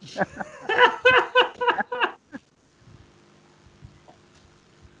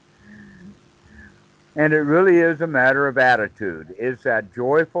 And it really is a matter of attitude. It's that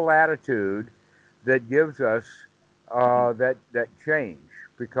joyful attitude that gives us that change.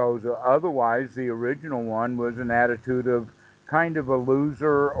 Because otherwise, the original one was an attitude of kind of a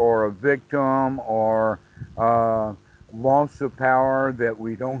loser or a victim or uh, loss of power, that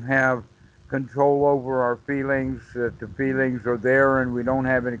we don't have control over our feelings, that the feelings are there and we don't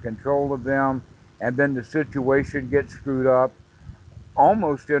have any control of them. And then the situation gets screwed up,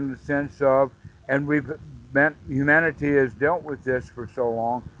 almost in the sense of, and humanity has dealt with this for so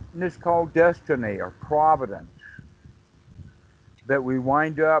long, and it's called destiny or providence, that we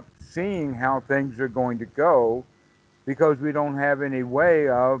wind up seeing how things are going to go because we don't have any way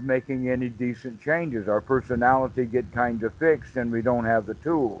of making any decent changes. Our personality get kind of fixed and we don't have the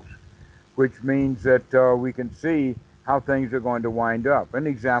tools, which means that we can see how things are going to wind up. An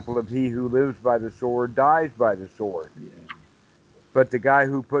example of he who lives by the sword dies by the sword. Yeah. But the guy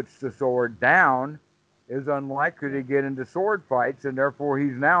who puts the sword down is unlikely to get into sword fights, and therefore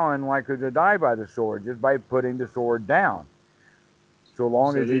he's now unlikely to die by the sword just by putting the sword down. So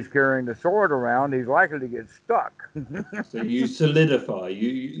long So as he's the carrying the sword around, he's likely to get stuck. so you solidify.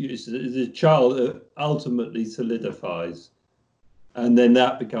 The child ultimately solidifies, and then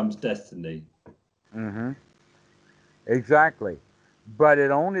that becomes destiny. Hmm. Exactly. But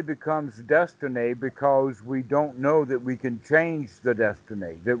it only becomes destiny because we don't know that we can change the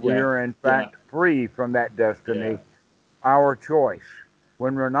destiny, that we Yeah, are in yeah, fact free from that yeah, destiny, our choice.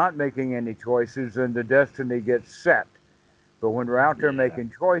 When we're not making any choices, then the destiny gets set. But when we're out there yeah.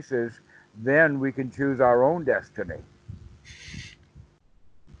 making choices, then we can choose our own destiny.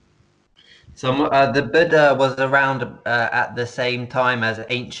 So the Buddha was around at the same time as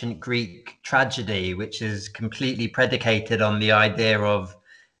ancient Greek tragedy, which is completely predicated on the idea of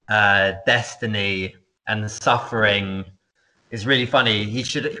destiny and suffering. It's really funny.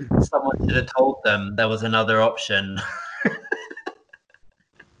 Someone should have told them there was another option.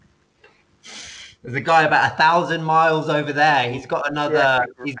 There's a guy about 1,000 miles over there. He's got Yeah, another.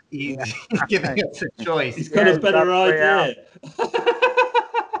 yeah, He's giving us a choice. He's got yeah. a He's got better a way out. idea.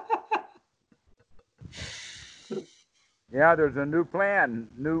 Yeah, there's a new plan,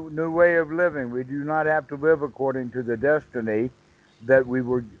 new way of living. We do not have to live according to the destiny that we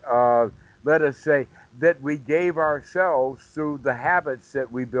were. Let us say that we gave ourselves through the habits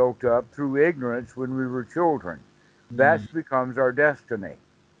that we built up through ignorance when we were children. Mm. That becomes our destiny.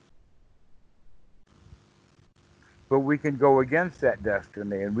 But we can go against that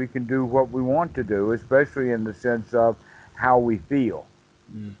destiny and we can do what we want to do, especially in the sense of how we feel.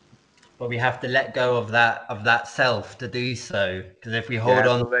 Mm. But we have to let go of that self to do so. Because if we You hold have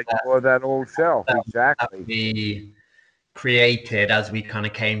on to to let that go of that old self. self that Exactly. we created as we kind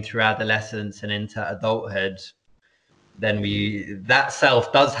of came through adolescence and into adulthood, then that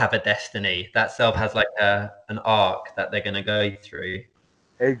self does have a destiny. That self has like an arc that they're going to go through.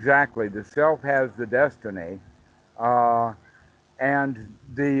 Exactly. The self has the destiny. Uh, and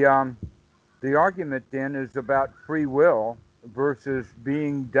the argument then is about free will versus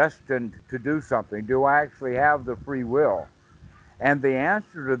being destined to do something. Do I actually have the free will? And the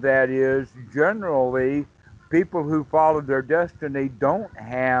answer to that is generally people who follow their destiny don't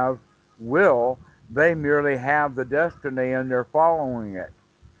have will, they merely have the destiny and they're following it.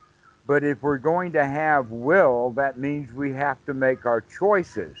 But if we're going to have will, that means we have to make our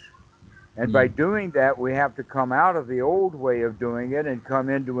choices. And by Mm. doing that, we have to come out of the old way of doing it and come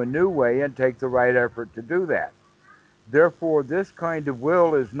into a new way and take the right effort to do that. Therefore, this kind of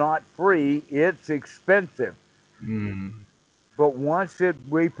will is not free, it's expensive. Mm. But once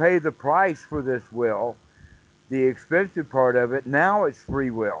we pay the price for this will, the expensive part of it, now it's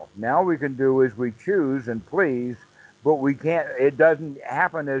free will. Now we can do as we choose and please, but we can't, it doesn't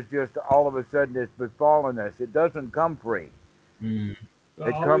happen as just all of a sudden it's befallen us. It doesn't come free. But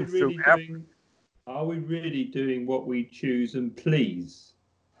It comes through effort. are we really doing what we choose and please?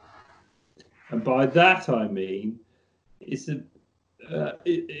 And by that I mean, it's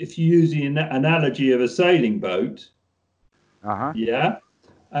if you use the analogy of a sailing boat, yeah,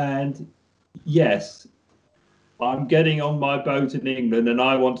 and yes, I'm getting on my boat in England and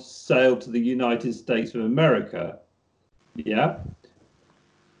I want to sail to the United States of America, yeah,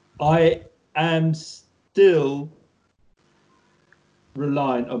 I am still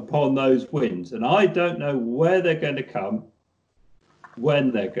reliant upon those winds, and I don't know where they're going to come,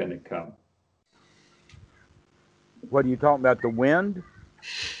 when they're going to come. What are you talking about? The wind?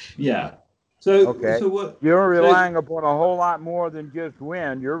 Yeah. So, okay. So what, you're relying upon a whole lot more than just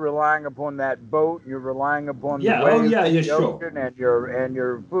wind. You're relying upon that boat. You're relying upon the waves, the ocean, and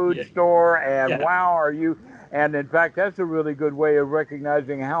your food store. And wow, are you? And in fact, that's a really good way of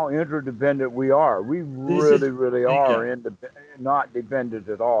recognizing how interdependent we are. We really are not dependent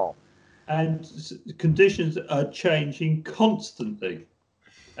at all. And conditions are changing constantly,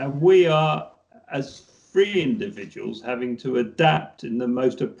 and we are, as free individuals, having to adapt in the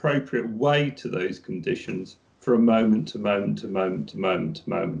most appropriate way to those conditions from moment to moment to moment to moment to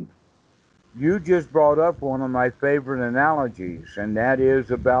moment. You just brought up one of my favorite analogies, and that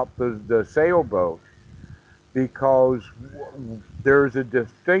is about the sailboat, because there's a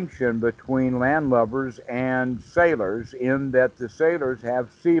distinction between landlubbers and sailors in that the sailors have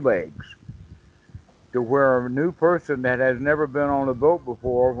sea legs. To where a new person that has never been on a boat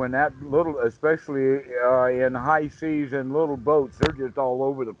before, when that little, especially in high seas and little boats, they're just all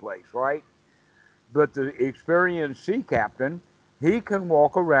over the place, right? But the experienced sea captain, he can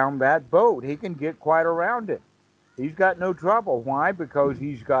walk around that boat. He can get quite around it. He's got no trouble. Why? Because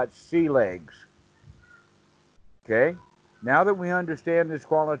he's got sea legs. Okay? Now that we understand this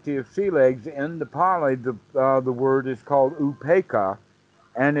quality of sea legs, in the Pali, the word is called upekkha,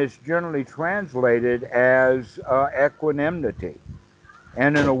 and it's generally translated as equanimity.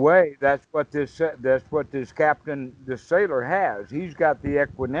 And in a way, that's what this captain, this sailor has. He's got the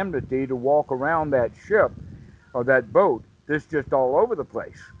equanimity to walk around that ship or that boat that's just all over the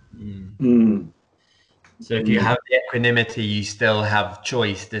place. So if you have the equanimity, you still have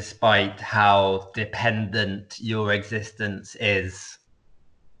choice despite how dependent your existence is.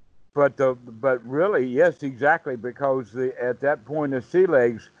 But really, yes, exactly, because at that point of sea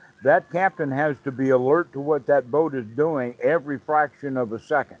legs, that captain has to be alert to what that boat is doing every fraction of a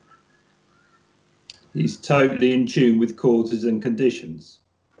second. He's totally in tune with causes and conditions.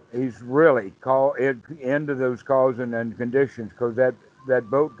 He's really into those causes and conditions, because that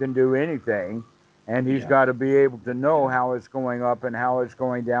boat can do anything, and he's got to be able to know how it's going up and how it's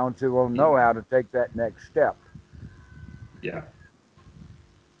going down, so he'll know how to take that next step. Yeah.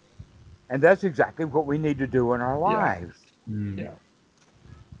 And that's exactly what we need to do in our lives. Yeah.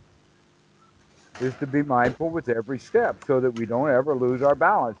 Is to be mindful with every step so that we don't ever lose our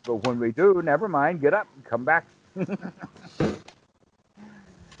balance. But when we do, never mind, get up and come back.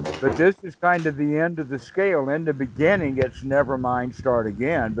 But this is kind of the end of the scale. In the beginning, it's never mind, start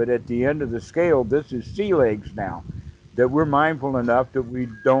again. But at the end of the scale, this is sea legs now. That we're mindful enough that we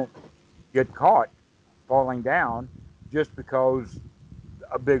don't get caught falling down just because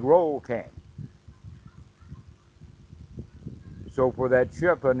a big roll came. So for that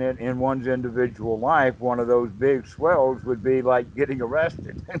ship and in one's individual life, one of those big swells would be like getting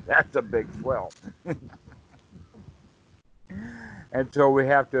arrested. That's a big swell. And so we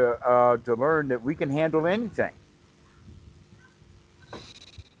have to learn that we can handle anything.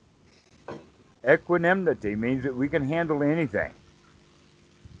 Equanimity means that we can handle anything.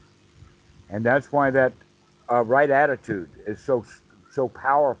 And that's why that right attitude is so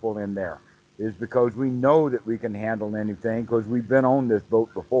powerful in there, is because we know that we can handle anything because we've been on this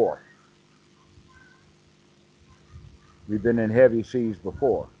boat before. We've been in heavy seas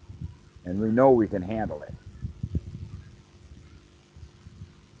before, and we know we can handle it.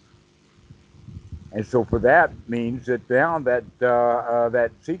 And so for that means that now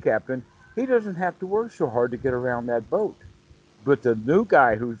that sea captain, he doesn't have to work so hard to get around that boat. But the new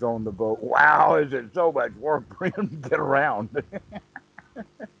guy who's on the boat, wow, is it so much work for him to get around.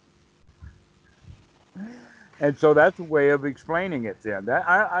 And so that's a way of explaining it then.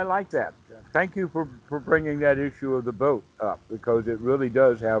 I like that. Thank you for bringing that issue of the boat up, because it really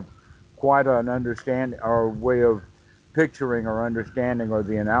does have quite an understanding or way of picturing or understanding or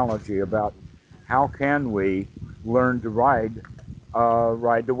the analogy about how can we learn to ride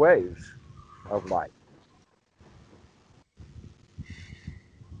the waves of life.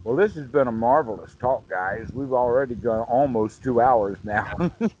 Well, this has been a marvelous talk, guys. We've already gone almost 2 hours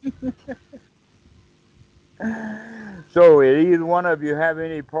now. So, either one of you have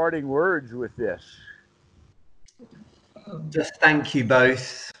any parting words with this? Just thank you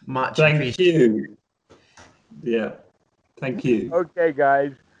both. Much Thank appreciated. you. Yeah. Thank you. Okay,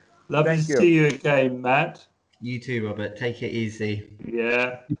 guys. Lovely Thank to you. see you again, Matt. You too, Robert. Take it easy.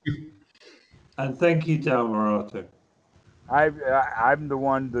 Yeah. And thank you, Dalmarato. I'm the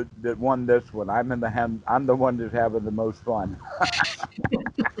one that won this one. I'm the one that's having the most fun.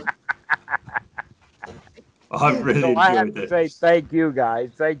 I've really So I have enjoyed to say this. thank you,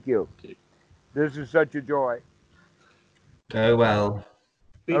 guys. Thank you. This is such a joy. Go well.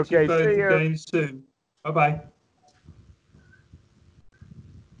 Speak to you Okay, both see you. again soon. Bye-bye.